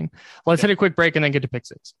what I'm saying. Let's hit a quick break and then get to pick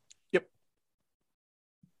six. Yep.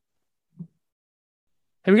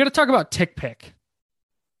 Hey, we got to talk about tick pick,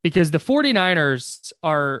 because the 49ers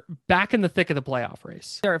are back in the thick of the playoff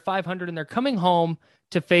race. They're at 500 and they're coming home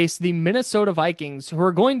to face the Minnesota Vikings, who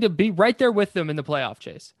are going to be right there with them in the playoff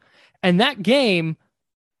chase. And that game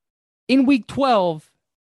in week 12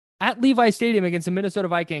 at Levi Stadium against the Minnesota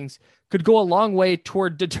Vikings could go a long way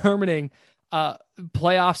toward determining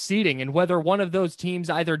playoff seeding and whether one of those teams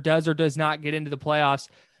either does or does not get into the playoffs.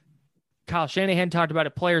 Kyle Shanahan talked about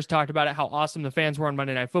it. Players talked about it, how awesome the fans were on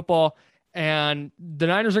Monday Night Football. And the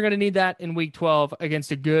Niners are going to need that in week 12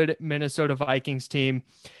 against a good Minnesota Vikings team.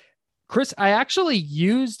 Chris, I actually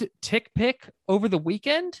used tick pick over the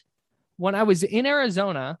weekend when I was in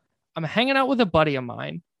Arizona. I'm hanging out with a buddy of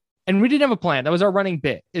mine and we didn't have a plan. That was our running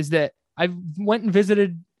bit, is that I went and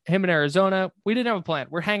visited him in Arizona. We didn't have a plan.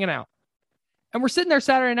 We're hanging out and we're sitting there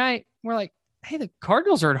Saturday night. We're like, hey, the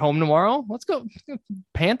Cardinals are at home tomorrow. Let's go.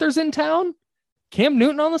 Panthers in town. Cam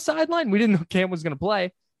Newton on the sideline. We didn't know Cam was going to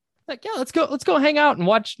play. Like, yeah, let's go hang out and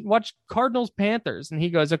watch Cardinals Panthers. And he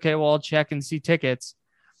goes, okay, well, I'll check and see tickets.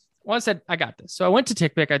 Well, I said, I got this. So I went to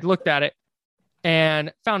TickPick. I looked at it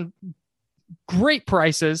and found great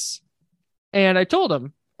prices. And I told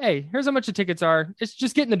him, hey, here's how much the tickets are. It's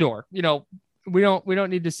just get in the door. You know, we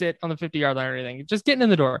don't need to sit on the 50-yard line or anything. Just getting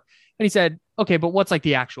in the door. And he said, okay, but what's like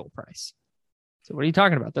the actual price? So what are you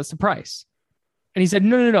talking about? That's the price. And he said,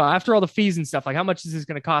 no. After all the fees and stuff, like, how much is this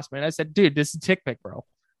going to cost me? And I said, dude, this is TickPick, bro.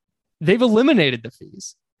 They've eliminated the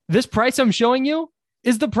fees. This price I'm showing you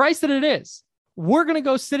is the price that it is. We're going to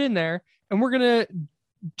go sit in there and we're going to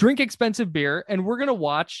drink expensive beer and we're going to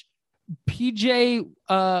watch PJ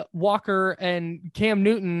Walker and Cam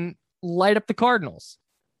Newton light up the Cardinals.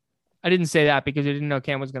 I didn't say that because I didn't know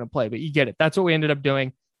Cam was going to play, but you get it. That's what we ended up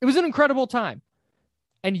doing. It was an incredible time.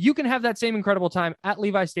 And you can have that same incredible time at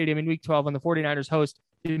Levi Stadium in week 12 when the 49ers host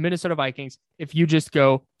the Minnesota Vikings if you just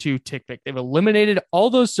go to TickPick. They've eliminated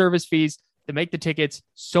all those service fees to make the tickets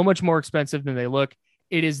so much more expensive than they look.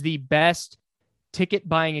 It is the best ticket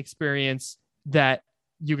buying experience that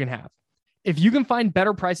you can have. If you can find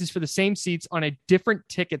better prices for the same seats on a different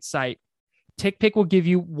ticket site, TickPick will give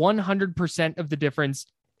you 100% of the difference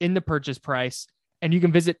in the purchase price. And you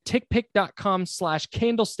can visit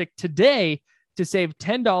tickpick.com/candlestick today to save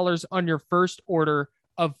 $10 on your first order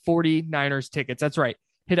of 49ers tickets. That's right.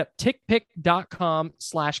 Hit up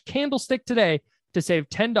tickpick.com/candlestick today to save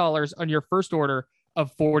 $10 on your first order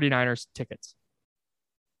of 49ers tickets.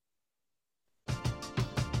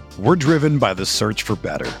 We're driven by the search for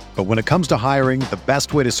better. But when it comes to hiring, the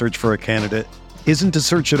best way to search for a candidate isn't to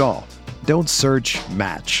search at all. Don't search,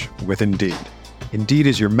 match with Indeed. Indeed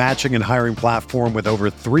is your matching and hiring platform with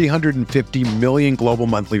over 350 million global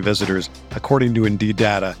monthly visitors, according to Indeed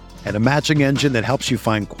data, and a matching engine that helps you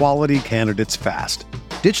find quality candidates fast.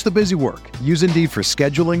 Ditch the busy work. Use Indeed for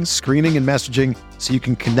scheduling, screening, and messaging so you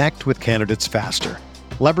can connect with candidates faster.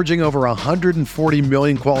 Leveraging over 140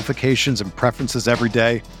 million qualifications and preferences every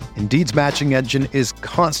day, Indeed's matching engine is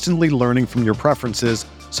constantly learning from your preferences,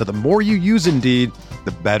 so the more you use Indeed,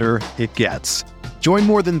 the better it gets. Join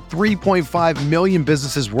more than 3.5 million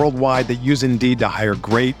businesses worldwide that use Indeed to hire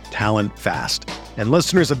great talent fast. And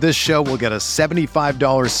listeners of this show will get a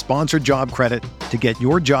 $75 sponsored job credit to get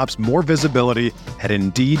your jobs more visibility at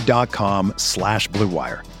Indeed.com/Blue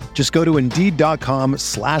Wire. Just go to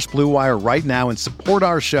Indeed.com/Blue Wire right now and support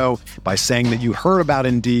our show by saying that you heard about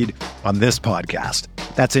Indeed on this podcast.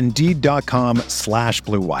 That's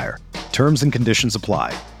Indeed.com/Blue Wire. Terms and conditions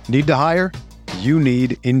apply. Need to hire? You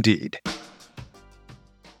need Indeed.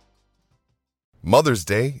 Mother's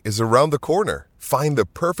Day is around the corner. Find the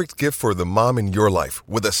perfect gift for the mom in your life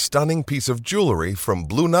with a stunning piece of jewelry from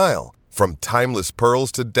Blue Nile. From timeless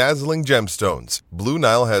pearls to dazzling gemstones, Blue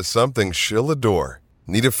Nile has something she'll adore.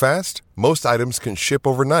 Need it fast? Most items can ship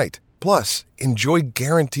overnight. Plus, enjoy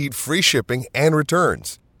guaranteed free shipping and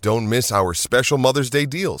returns. Don't miss our special Mother's Day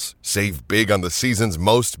deals. Save big on the season's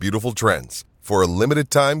most beautiful trends. For a limited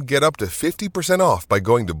time, get up to 50% off by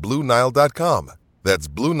going to BlueNile.com. That's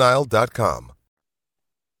BlueNile.com.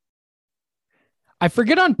 I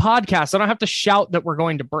forget on podcasts, I don't have to shout that we're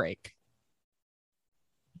going to break.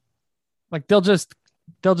 Like they'll just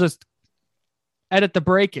edit the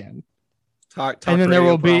break in. Talk and then there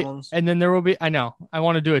will problems. be, I know, I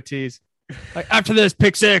want to do a tease. Like after this,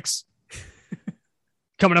 pick 6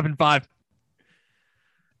 coming up in 5.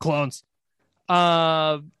 Clones.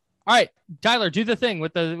 All right, Tyler, do the thing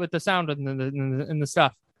with the sound and the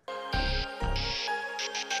stuff.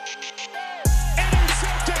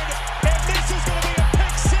 Intercepted, and this is going to be a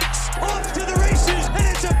pick 6. Off to the races, and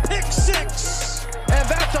it's a pick 6. And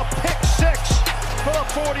that's a pick 6 for the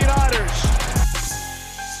 49ers.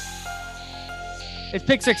 It's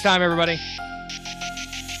pick 6 time, everybody.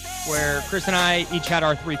 Where Chris and I each had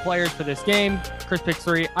our 3 players for this game. Chris picked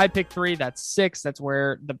 3, I picked 3. That's 6. That's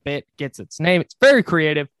where the bit gets its name. It's very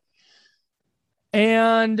creative.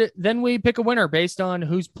 And then we pick a winner based on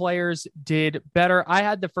whose players did better. I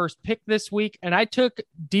had the first pick this week, and I took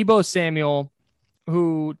Deebo Samuel,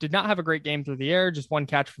 who did not have a great game through the air, just 1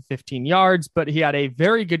 catch for 15 yards, but he had a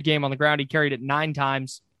very good game on the ground. He carried it 8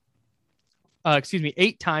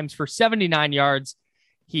 times for 79 yards.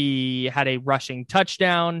 He had a rushing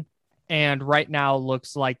touchdown, and right now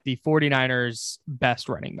looks like the 49ers' best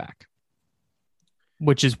running back,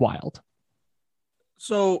 which is wild.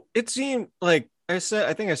 So it seemed like I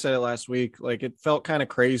think I said it last week, like it felt kind of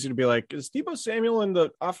crazy to be like, is Deebo Samuel in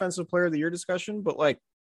the offensive player of the year discussion? But like,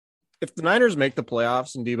 if the Niners make the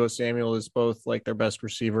playoffs and Deebo Samuel is both like their best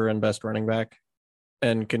receiver and best running back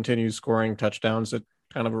and continues scoring touchdowns at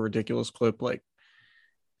kind of a ridiculous clip, like,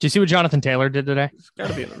 do you see what Jonathan Taylor did today? it's got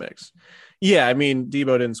to be in the mix. Yeah, I mean,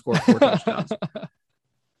 Deebo didn't score 4 touchdowns.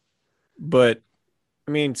 But,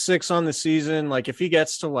 I mean, 6 on the season, like if he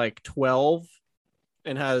gets to like 12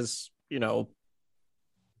 and has,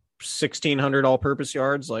 1,600 all-purpose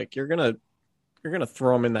yards, like you're gonna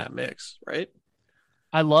throw him in that mix, right?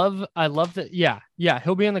 I love that. Yeah,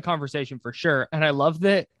 he'll be in the conversation for sure. And I love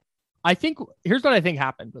that. Here's what I think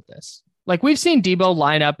happened with this. Like we've seen Deebo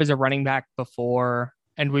line up as a running back before,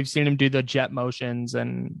 and we've seen him do the jet motions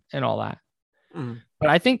and all that. But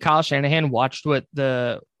I think Kyle Shanahan watched what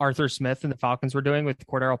the Arthur Smith and the Falcons were doing with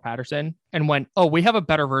Cordero Patterson and went, oh, we have a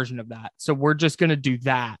better version of that. So we're just going to do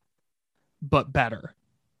that, but better.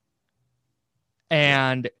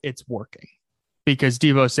 And it's working because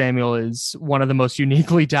Deebo Samuel is one of the most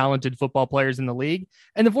uniquely talented football players in the league.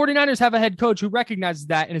 And the 49ers have a head coach who recognizes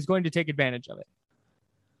that and is going to take advantage of it.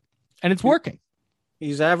 And it's working.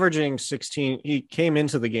 He's averaging 16. He came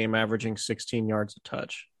into the game averaging 16 yards a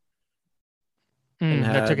touch.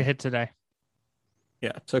 That took a hit today.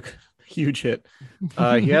 Yeah, took a huge hit.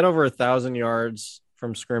 He had over 1,000 yards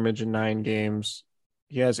from scrimmage in 9 games.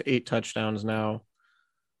 He has 8 touchdowns now.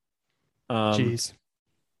 Jeez.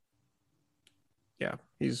 Yeah,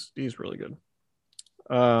 he's really good.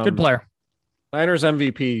 Good player. Niners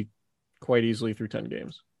MVP quite easily through 10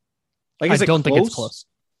 games. Like, I don't think it's close.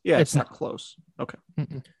 Yeah, it's not close. Okay.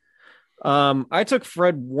 I took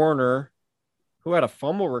Fred Warner, who had a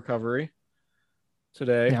fumble recovery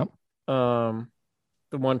today. Yep.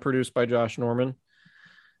 The one produced by Josh Norman.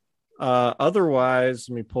 Otherwise,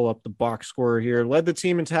 let me pull up the box score here. Led the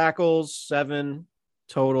team in tackles, 7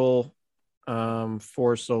 total,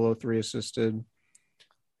 4 solo, 3 assisted.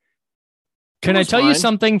 Can I tell you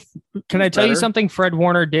something? Can I tell you something Fred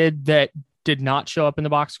Warner did that did not show up in the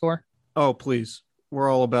box score? Oh, please.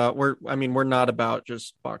 We're not about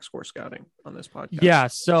just box score scouting on this podcast. Yeah.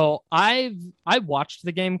 So I watched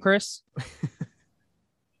the game, Chris.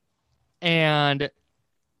 And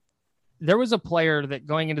there was a player that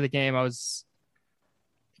going into the game, I was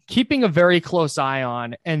keeping a very close eye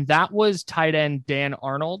on, and that was tight end Dan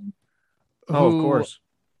Arnold. Of course.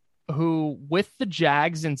 Who with the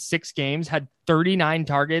Jags in 6 games had 39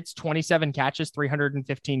 targets, 27 catches,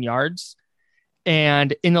 315 yards.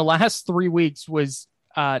 And in the last 3 weeks was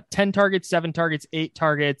 10 targets, 7 targets, 8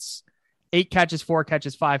 targets, 8 catches, 4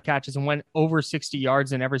 catches, 5 catches, and went over 60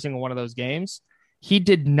 yards in every single one of those games. He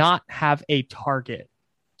did not have a target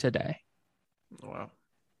today. Wow.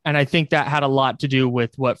 And I think that had a lot to do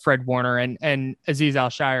with what Fred Warner and Azeez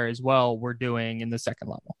Al-Shaair as well were doing in the second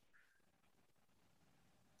level.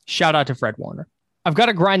 Shout out to Fred Warner. I've got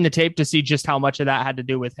to grind the tape to see just how much of that had to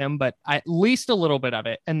do with him, but at least a little bit of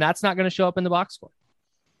it. And that's not going to show up in the box score.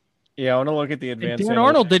 Yeah, I want to look at the advanced. Dan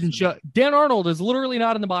Arnold didn't show. Dan Arnold is literally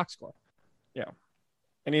not in the box score. Yeah.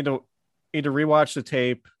 I need to rewatch the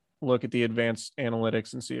tape, look at the advanced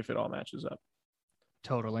analytics and see if it all matches up.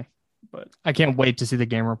 Totally. But I can't wait to see the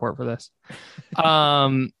game report for this.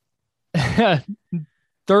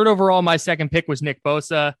 Third overall, my second pick was Nick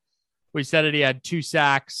Bosa. We said it. He had 2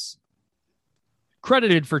 sacks,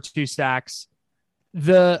 credited for 2 sacks.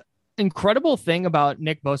 The incredible thing about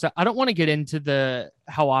Nick Bosa, I don't want to get into the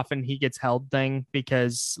how often he gets held thing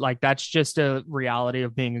because like that's just a reality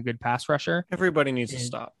of being a good pass rusher. Everybody needs to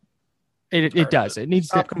stop. It does. It needs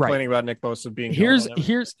stop to complaining about Nick Bosa being. Just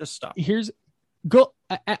stop. It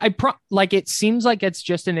seems like it's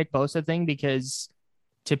just a Nick Bosa thing because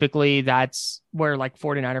typically that's where like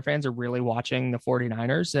 49er fans are really watching the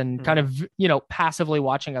 49ers and kind of, passively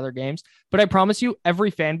watching other games. But I promise you,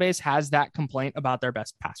 every fan base has that complaint about their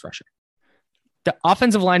best pass rusher. The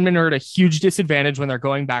offensive linemen are at a huge disadvantage when they're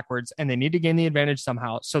going backwards and they need to gain the advantage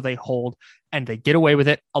somehow. So they hold and they get away with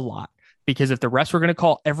it a lot because if the refs were going to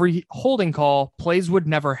call every holding call, plays would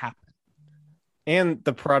never happen. And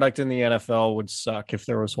the product in the NFL would suck if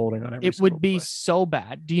there was holding on every It would be so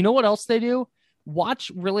bad. Do you know what else they do?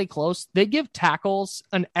 Watch really close. They give tackles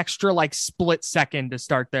an extra like split second to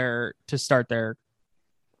start their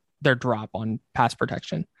drop on pass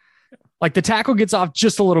protection. Like the tackle gets off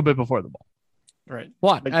just a little bit before the ball. Right.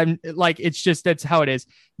 What? And like it's just that's how it is.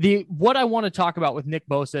 What I want to talk about with Nick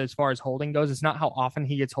Bosa as far as holding goes, it's not how often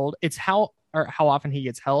he gets hold. It's how often he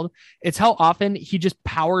gets held. It's how often he just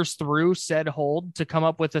powers through said hold to come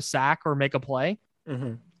up with a sack or make a play.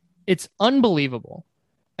 Mm-hmm. It's unbelievable.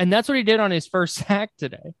 And that's what he did on his first sack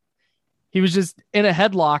today. He was just in a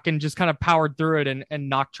headlock and just kind of powered through it and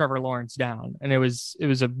knocked Trevor Lawrence down. And it was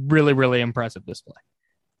a really, really impressive display.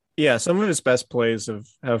 Yeah, some of his best plays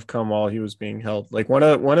have come while he was being held. Like one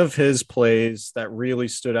of his plays that really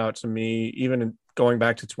stood out to me, even going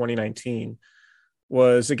back to 2019,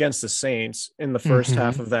 was against the Saints in the first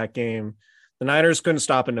half of that game. The Niners couldn't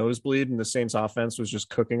stop a nosebleed, and the Saints offense was just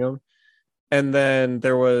cooking them. And then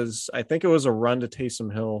there was, I think it was a run to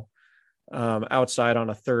Taysom Hill outside on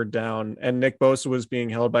a 3rd down. And Nick Bosa was being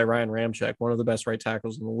held by Ryan Ramczyk, one of the best right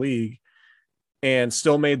tackles in the league, and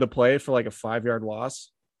still made the play for like a 5-yard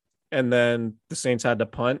loss. And then the Saints had to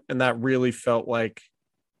punt. And that really felt like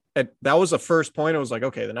that was the first point. It was like,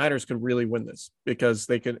 okay, the Niners could really win this because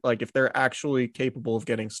they could, like, if they're actually capable of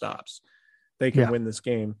getting stops, they can win this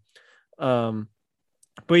game.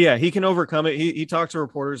 But yeah, he can overcome it. He talked to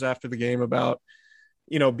reporters after the game about,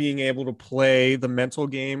 being able to play the mental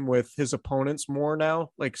game with his opponents more now,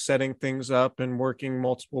 like setting things up and working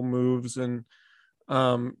multiple moves and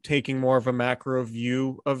taking more of a macro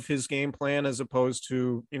view of his game plan, as opposed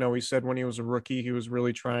to, he said when he was a rookie, he was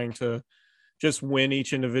really trying to just win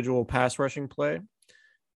each individual pass rushing play.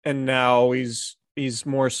 And now he's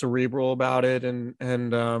more cerebral about it. And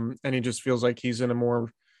he just feels like he's in a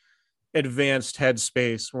more advanced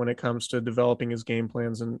headspace when it comes to developing his game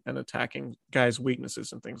plans and attacking guys'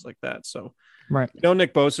 weaknesses and things like that. So, right.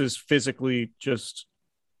 Nick Bosa is physically just,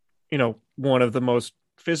 one of the most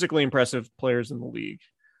physically impressive players in the league,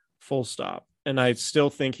 full stop. And I still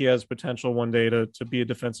think he has potential one day to be a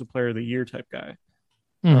defensive player of the year type guy.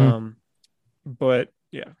 But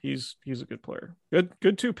yeah, he's a good player.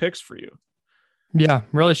 Good 2 picks for you. Yeah,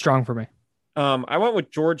 really strong for me. I went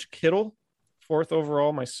with George Kittle, 4th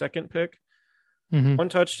overall, my second pick. 1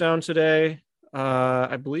 touchdown today.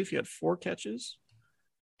 I believe he had 4 catches.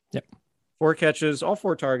 Yep. 4 catches, all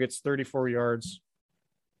 4 targets, 34 yards.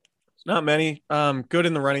 It's not many. Good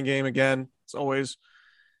in the running game again, as always.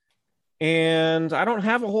 And I don't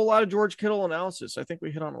have a whole lot of George Kittle analysis. I think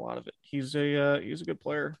we hit on a lot of it. He's a good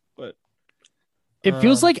player, but it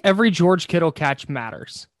feels like every George Kittle catch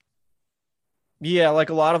matters. Yeah, like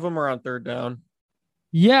a lot of them are on 3rd down.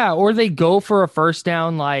 Yeah, or they go for a first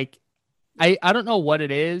down. Like I don't know what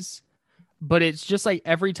it is, but it's just like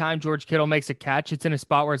every time George Kittle makes a catch, it's in a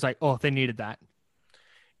spot where it's like, oh, they needed that.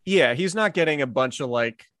 Yeah, he's not getting a bunch of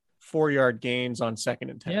like 4-yard gains on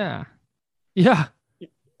 2nd and 10. Yeah.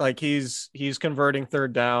 Like he's converting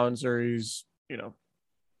 3rd downs, or he's,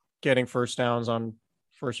 getting first downs on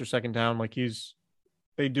 1st or 2nd down. Like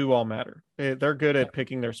they do all matter. They're good at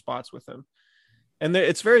picking their spots with him. And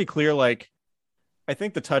it's very clear. Like, I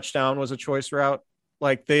think the touchdown was a choice route.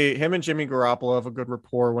 Like him and Jimmy Garoppolo have a good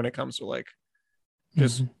rapport when it comes to like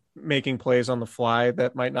just making plays on the fly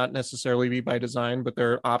that might not necessarily be by design, but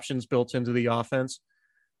there are options built into the offense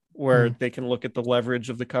where they can look at the leverage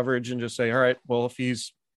of the coverage and just say, all right, well, if he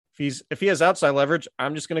has outside leverage,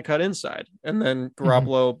 I'm just going to cut inside. And then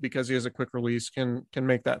Garoppolo, because he has a quick release, can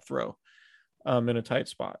make that throw in a tight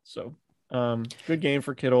spot. So good game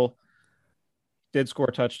for Kittle. Did score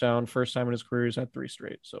a touchdown. First time in his career he's had 3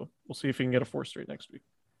 straight. So we'll see if he can get a 4th straight next week.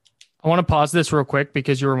 I want to pause this real quick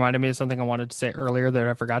because you reminded me of something I wanted to say earlier that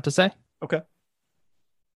I forgot to say. Okay.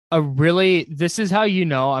 This is how you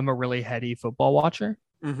know I'm a really heady football watcher.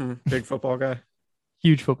 Big football guy.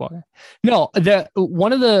 Huge football guy. No,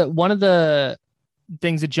 one of the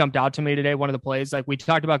things that jumped out to me today, one of the plays, like we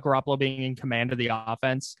talked about Garoppolo being in command of the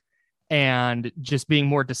offense and just being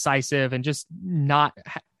more decisive and just not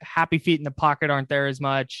happy feet in the pocket aren't there as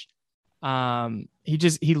much.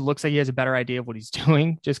 He looks like he has a better idea of what he's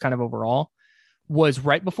doing, just kind of overall. Was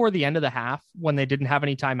right before the end of the half when they didn't have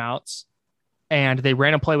any timeouts and they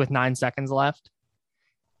ran a play with 9 seconds left.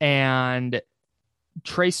 And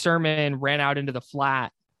Trey Sermon ran out into the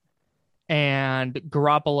flat and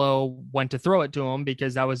Garoppolo went to throw it to him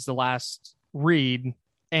because that was the last read,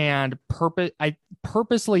 and I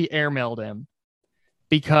purposely airmailed him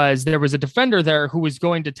because there was a defender there who was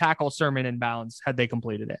going to tackle Sermon in bounds had they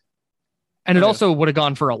completed it. And it also would have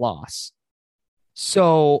gone for a loss.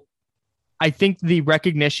 So I think the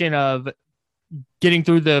recognition of getting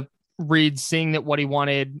through the reads, seeing that what he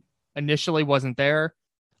wanted initially wasn't there,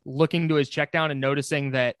 looking to his check down and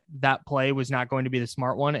noticing that play was not going to be the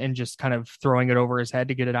smart one and just kind of throwing it over his head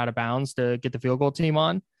to get it out of bounds to get the field goal team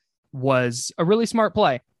on was a really smart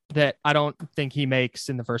play that I don't think he makes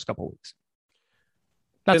in the first couple of weeks.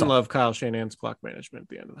 Didn't love Kyle Shanahan's clock management at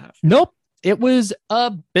the end of the half. Nope. It was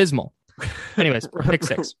abysmal. Anyways, pick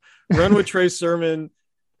 6. Run with Trey Sermon,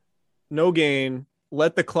 no gain,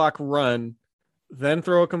 let the clock run, then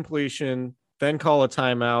throw a completion, then call a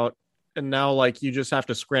timeout. And now, like, you just have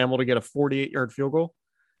to scramble to get a 48-yard field goal.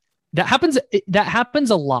 That happens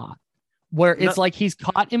a lot where it's like he's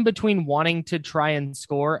caught in between wanting to try and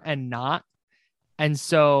score and not. And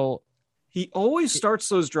so he always starts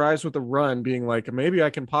those drives with a run being like, maybe I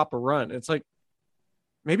can pop a run. It's like,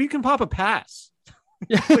 maybe you can pop a pass.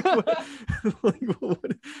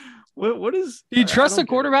 What is, do you trust the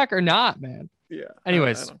quarterback or not, man? Yeah.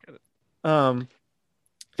 Anyways, I don't get it.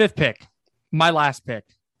 5th pick, my last pick.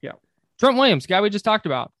 Yeah. Trent Williams, guy we just talked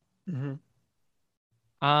about.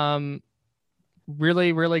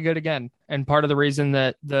 Really, really good again. And part of the reason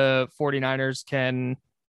that the 49ers can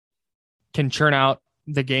churn out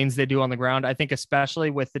the gains they do on the ground, I think, especially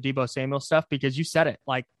with the Deebo Samuel stuff, because you said it,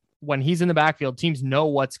 like when he's in the backfield, teams know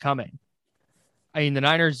what's coming. I mean, the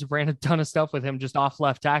Niners ran a ton of stuff with him just off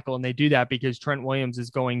left tackle, and they do that because Trent Williams is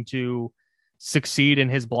going to succeed in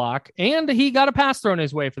his block, and he got a pass thrown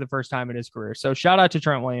his way for the first time in his career. So shout out to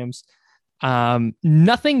Trent Williams.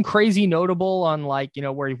 Nothing crazy notable on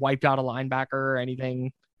where he wiped out a linebacker or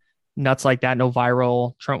anything nuts like that. No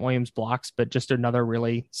viral Trent Williams blocks, but just another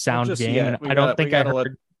really sound game. Yeah, I don't think I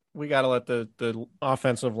heard. We got to let the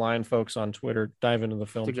offensive line folks on Twitter dive into the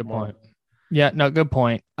film. That's a good point. Yeah, no, good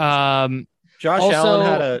point. Josh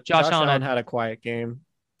Allen had a quiet game.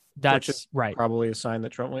 That's right. Probably a sign that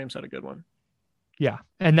Trent Williams had a good one. Yeah.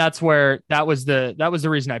 And that's where that was the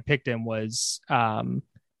reason I picked him was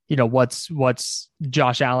what's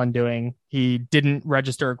Josh Allen doing? He didn't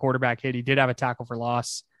register a quarterback hit. He did have a tackle for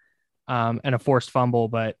loss and a forced fumble,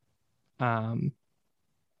 but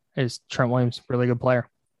is Trent Williams really good player?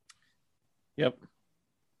 Yep.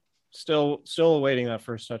 Still awaiting that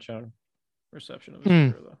first touchdown reception of his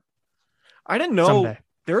career, though. I didn't know Someday.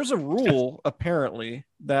 there's a rule apparently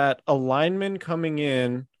that a lineman coming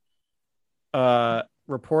in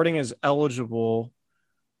reporting as eligible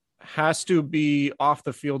has to be off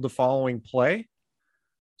the field the following play.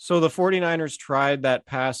 So the 49ers tried that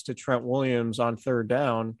pass to Trent Williams on third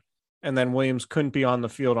down, and then Williams couldn't be on the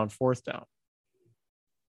field on fourth down,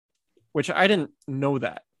 which I didn't know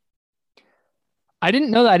that. I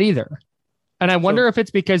didn't know that either. And I wonder if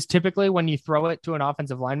it's because typically when you throw it to an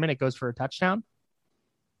offensive lineman, it goes for a touchdown.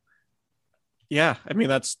 Yeah. I mean,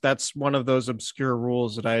 that's one of those obscure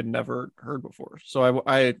rules that I had never heard before. So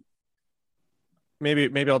I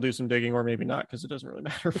maybe I'll do some digging or maybe not, because it doesn't really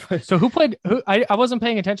matter. But, so I wasn't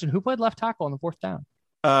paying attention. Who played left tackle on the fourth down?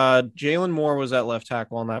 Jalen Moore was at left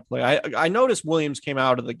tackle on that play. I noticed Williams came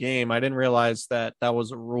out of the game. I didn't realize that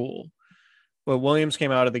was a rule. But Williams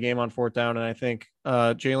came out of the game on fourth down, and I think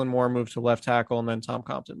Jalen Moore moved to left tackle, and then Tom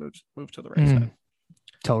Compton moved to the right side.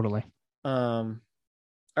 Totally. All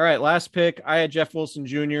right, last pick. I had Jeff Wilson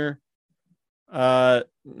Jr. Not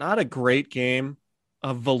a great game,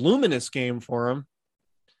 a voluminous game for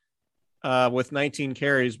him with 19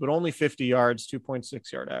 carries, but only 50 yards,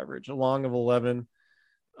 2.6 yard average, a long of 11.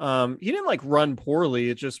 He didn't run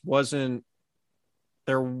poorly. It just wasn't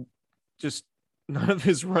there. Just none of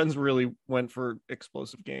his runs really went for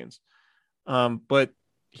explosive gains. But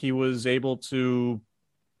he was able to,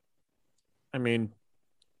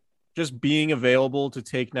 just being available to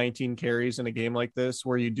take 19 carries in a game like this,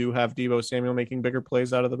 where you do have Deebo Samuel making bigger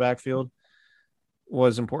plays out of the backfield,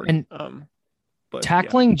 was important. But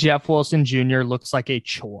tackling Jeff Wilson Jr. looks like a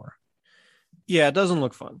chore. Yeah, it doesn't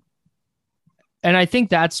look fun. And I think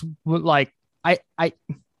that's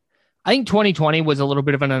I think 2020 was a little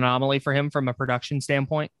bit of an anomaly for him from a production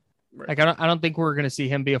standpoint. Right. I don't think we're going to see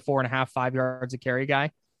him be a 4.5, 5 yards a carry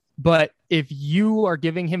guy. But if you are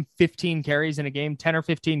giving him 15 carries in a game, 10 or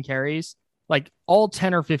 15 carries, all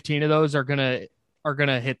 10 or 15 of those are going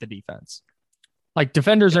to hit the defense.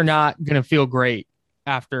 Defenders are not going to feel great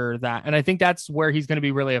after that. And I think that's where he's going to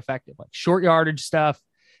be really effective, short yardage stuff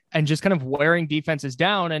and just kind of wearing defenses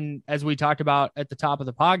down. And as we talked about at the top of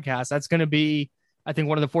the podcast, that's going to be, I think,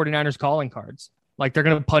 one of the 49ers calling cards. They're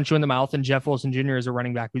going to punch you in the mouth, and Jeff Wilson Jr. is a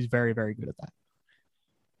running back who's very, very good at that.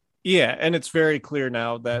 Yeah, and it's very clear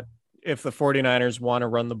now that if the 49ers want to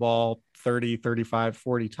run the ball 30, 35,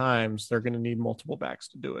 40 times, they're going to need multiple backs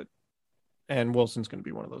to do it. And Wilson's going to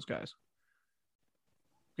be one of those guys.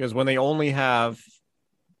 Because when they only have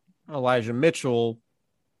Elijah Mitchell,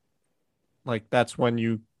 that's when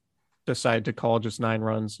you decide to call just 9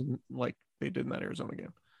 runs like they did in that Arizona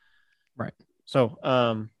game. Right. So,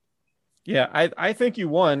 I think you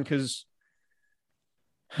won because,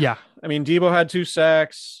 Deebo had 2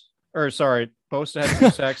 sacks. Bosa had 2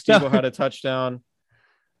 sacks. Deebo had a touchdown.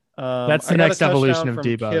 That's the next evolution of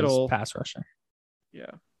Deebo's pass rusher.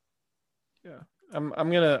 Yeah. I'm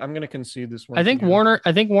gonna concede this one. I think Warner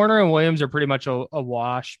and Williams are pretty much a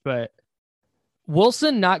wash, but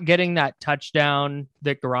Wilson not getting that touchdown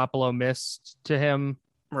that Garoppolo missed to him,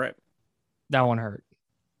 right? That one hurt.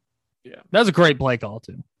 Yeah, that was a great play call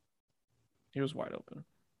too. He was wide open.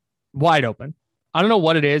 Wide open. I don't know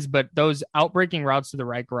what it is, but those outbreaking routes to the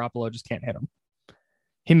right, Garoppolo just can't hit him.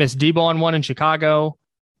 He missed Deebo on one in Chicago.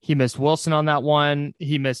 He missed Wilson on that one.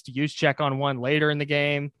 He missed Juszczyk on one later in the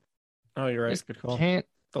game. Oh, you're right. Good call. Can't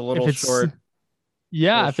the little short.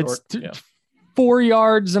 Yeah, if it's 4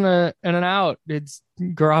 yards and an out, it's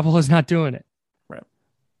Garoppolo's not doing it. Right.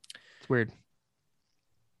 It's weird.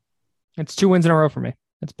 It's 2 wins in a row for me.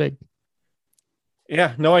 That's big.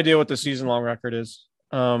 Yeah, no idea what the season long record is.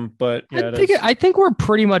 But yeah, I think we're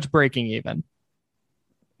pretty much breaking even.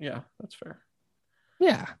 Yeah, that's fair.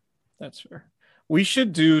 Yeah, that's fair. We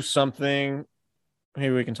should do something.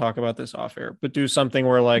 Maybe we can talk about this off air, but do something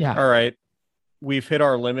where all right, we've hit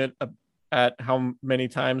our limit at how many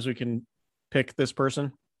times we can pick this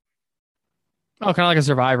person. Oh, kind of like a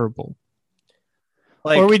survivor pool.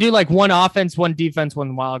 Or we do one offense, one defense,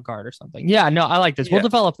 one wild card or something. Yeah, no, I like this. Yeah. We'll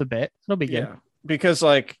develop the bit. It'll be good. Yeah, because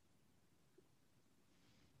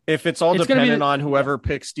if it's all dependent on whoever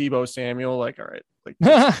picks Deebo Samuel, all right,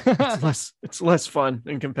 it's less fun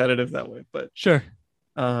and competitive that way. But sure.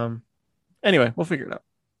 Anyway, we'll figure it out.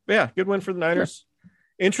 But yeah, good win for the Niners. Sure.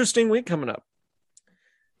 Interesting week coming up.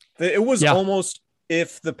 It was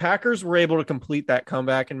if the Packers were able to complete that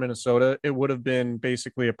comeback in Minnesota, it would have been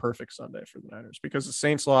basically a perfect Sunday for the Niners because the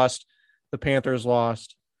Saints lost, the Panthers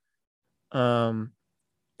lost, and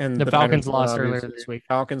the Falcons lost earlier this week.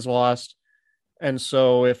 Falcons lost. And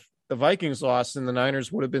so if the Vikings lost, then the Niners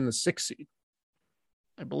would have been the 6th seed,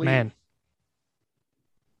 I believe. Man.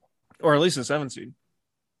 Or at least the 7th seed.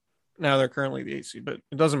 Now they're currently the 8th seed, but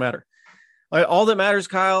it doesn't matter. Like, all that matters,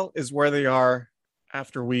 Kyle, is where they are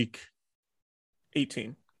after week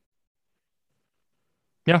 18.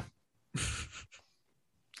 Yeah.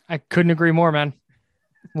 I couldn't agree more, man.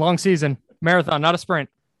 Long season, marathon, not a sprint.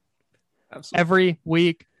 Absolutely. Every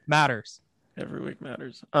week matters. Every week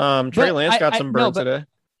matters. Trey Lance got some burn today.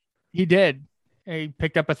 He did. He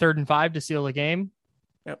picked up a 3rd and 5 to seal the game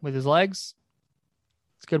with his legs.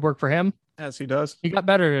 It's good work for him. As he does. He got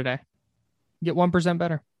better today. Get 1%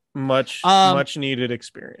 better. Much needed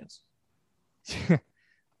experience.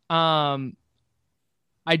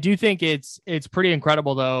 I do think it's pretty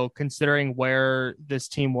incredible, though, considering where this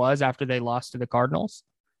team was after they lost to the Cardinals,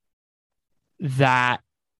 that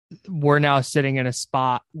we're now sitting in a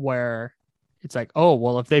spot where it's like, oh,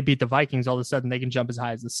 well, if they beat the Vikings, all of a sudden they can jump as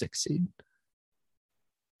high as the 6th seed.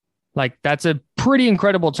 Like, that's a pretty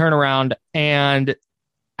incredible turnaround. And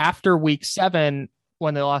after week 7,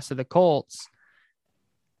 when they lost to the Colts,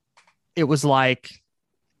 it was like,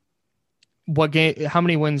 what game? How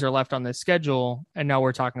many wins are left on this schedule? And now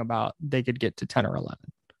we're talking about they could get to 10 or 11.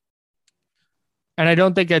 And I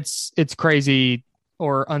don't think it's crazy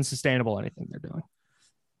or unsustainable anything they're doing.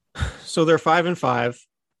 So they're 5-5.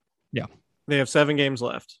 Yeah, they have 7 games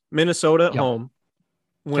left. Minnesota at home,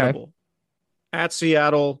 winnable. Okay. At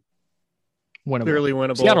Seattle, winnable. Clearly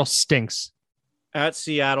winnable. Seattle stinks. At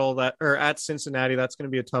Seattle, at Cincinnati, that's going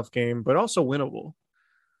to be a tough game, but also winnable.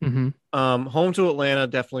 Mm-hmm. Home to Atlanta,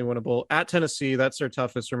 definitely winnable. At Tennessee, that's their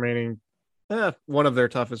toughest remaining, one of their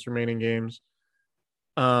toughest remaining games.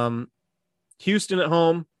 Houston at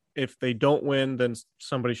home, if they don't win, then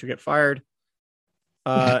somebody should get fired.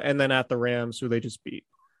 And then at the Rams, who they just beat.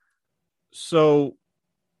 So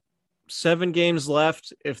 7 games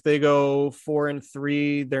left. If they go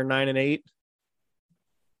 4-3, they're 9-8.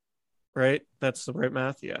 Right? That's the right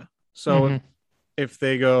math. Yeah. So if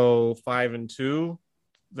they go 5-2,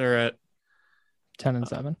 they're at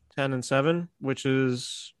 10-7. 10-7, which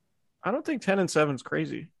is, I don't think 10-7 is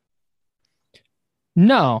crazy.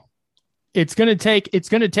 No, it's going to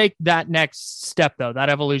take that next step, though, that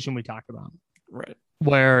evolution we talked about. Right.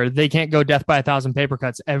 Where they can't go death by 1,000 paper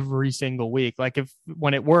cuts every single week. Like,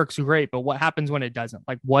 when it works, great. But what happens when it doesn't?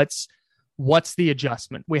 Like, what's the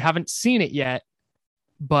adjustment? We haven't seen it yet,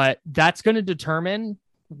 but that's going to determine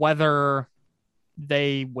whether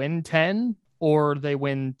they win 10 or they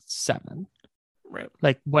win 7. Right.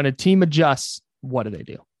 Like, when a team adjusts, what do they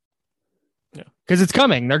do? Yeah. Because it's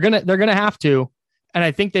coming. They're going to have to. And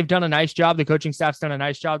I think they've done a nice job. The coaching staff's done a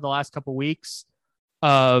nice job the last couple of weeks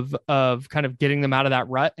of kind of getting them out of that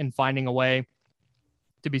rut and finding a way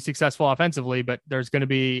to be successful offensively, but there's going to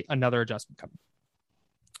be another adjustment coming.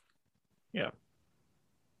 Yeah.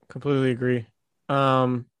 Completely agree.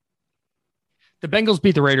 The Bengals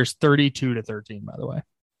beat the Raiders 32-13, by the way.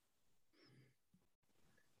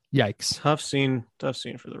 Yikes. Tough scene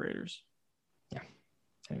for the Raiders. Yeah.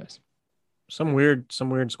 Anyways. Some weird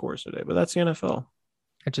scores today, but that's the NFL.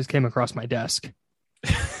 It just came across my desk.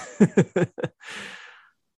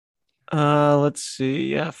 Let's see.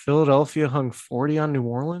 Yeah, Philadelphia hung 40 on New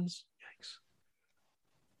Orleans. Yikes.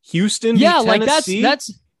 Houston beat Tennessee?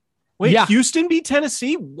 that's Wait, yeah. Houston beat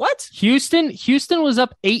Tennessee? What? Houston was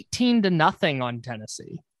up 18-0 on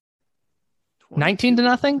Tennessee.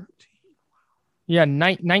 19-0? Yeah,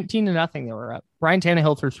 19-0 they were up. Ryan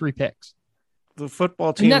Tannehill threw 3 picks. The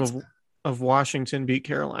football team of Washington beat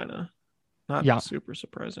Carolina. Not super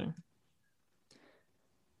surprising.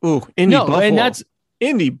 Ooh, Buffalo. And that's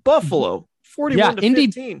Indy Buffalo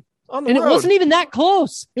 41-15 on the road. It wasn't even that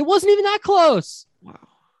close. Wow.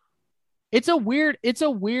 It's a weird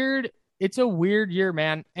year,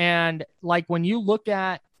 man. And like, when you look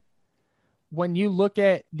at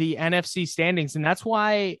the NFC standings, and that's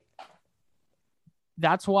why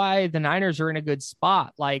the Niners are in a good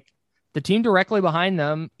spot. Like, the team directly behind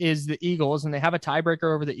them is the Eagles, and they have a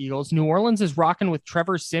tiebreaker over the Eagles. New Orleans is rocking with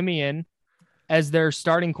Trevor Siemian as their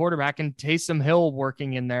starting quarterback and Taysom Hill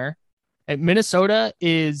working in there. And Minnesota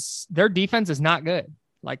their defense is not good.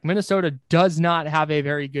 Like, Minnesota does not have a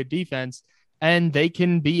very good defense, and they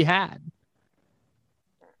can be had.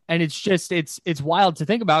 And it's just, it's wild to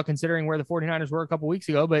think about, considering where the 49ers were a couple weeks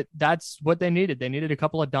ago, but that's what they needed. They needed a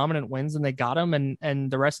couple of dominant wins, and they got them.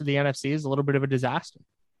 And the rest of the NFC is a little bit of a disaster.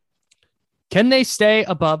 Can they stay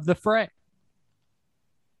above the fray?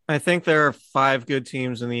 I think there are 5 good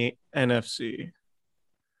teams in the NFC.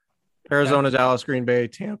 Arizona, Dallas, Green Bay,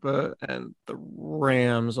 Tampa, and the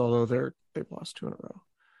Rams, although they've lost 2 in a row.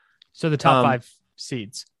 So the top 5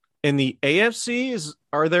 seeds. In the AFC,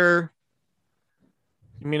 are there...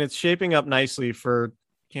 I mean, it's shaping up nicely for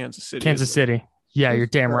Kansas City. Kansas City. Yeah, you're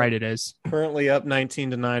damn right it is. Currently up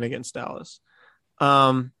 19-9 against Dallas.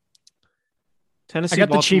 Tennessee, I got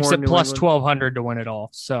the Baltimore, Chiefs at New plus England. 1,200 to win it all.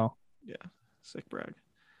 So Yeah, sick brag.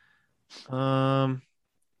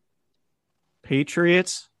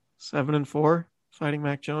 Patriots 7-4, fighting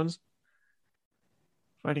Mac Jones.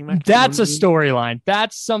 That's a storyline.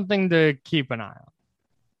 That's something to keep an eye on.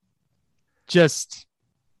 Just,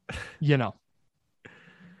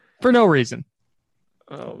 for no reason.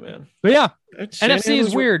 Oh man. But yeah, Shanahan NFC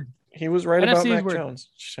is weird. He was right NFC about is Mac weird. Jones.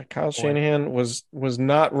 Kyle Shanahan was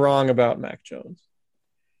not wrong about Mac Jones.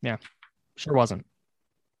 Yeah, sure wasn't.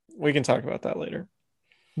 We can talk about that later.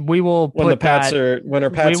 We will When put the Pats that,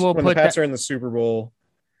 are in the Super Bowl.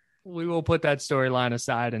 We will put that storyline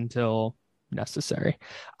aside until necessary.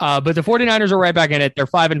 But the 49ers are right back in it. They're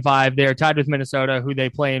 5-5. They are tied with Minnesota, who they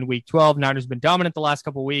play in week 12. Niners have been dominant the last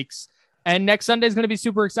couple weeks. And next Sunday is going to be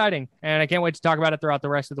super exciting. And I can't wait to talk about it throughout the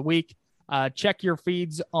rest of the week. Check your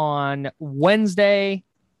feeds on Wednesday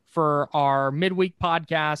for our midweek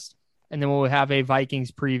podcast. And then we'll have a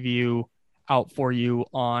Vikings preview out for you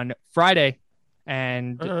on Friday.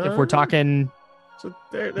 And if we're talking... So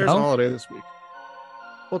there's a holiday this week.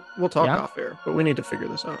 We'll talk off air, but we need to figure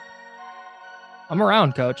this out. I'm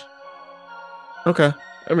around, Coach. Okay.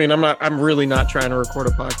 I mean, I'm really not trying to record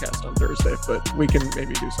a podcast on Thursday, but we can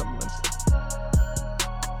maybe do something Wednesday.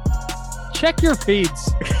 Check your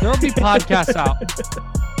feeds. There'll be podcasts out.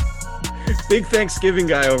 Big Thanksgiving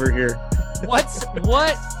guy over here.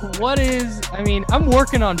 What is, I mean, I'm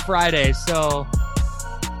working on Friday, so,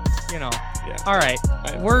 Yeah. All right.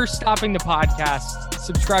 We're stopping the podcast.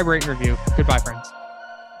 Subscribe, rate, and review. Goodbye, friends.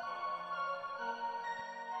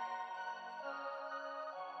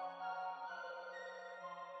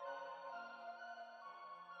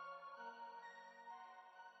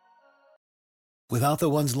 Without the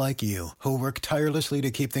ones like you, who work tirelessly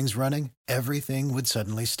to keep things running, everything would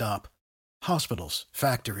suddenly stop. Hospitals,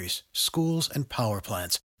 factories, schools, and power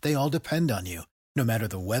plants, they all depend on you. No matter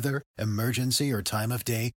the weather, emergency, or time of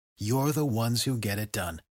day, you're the ones who get it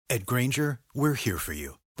done. At Grainger, we're here for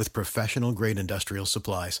you with professional-grade industrial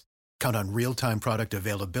supplies. Count on real-time product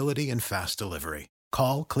availability and fast delivery.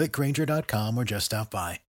 Call, click Grainger.com, or just stop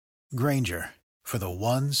by. Grainger, for the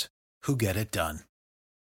ones who get it done.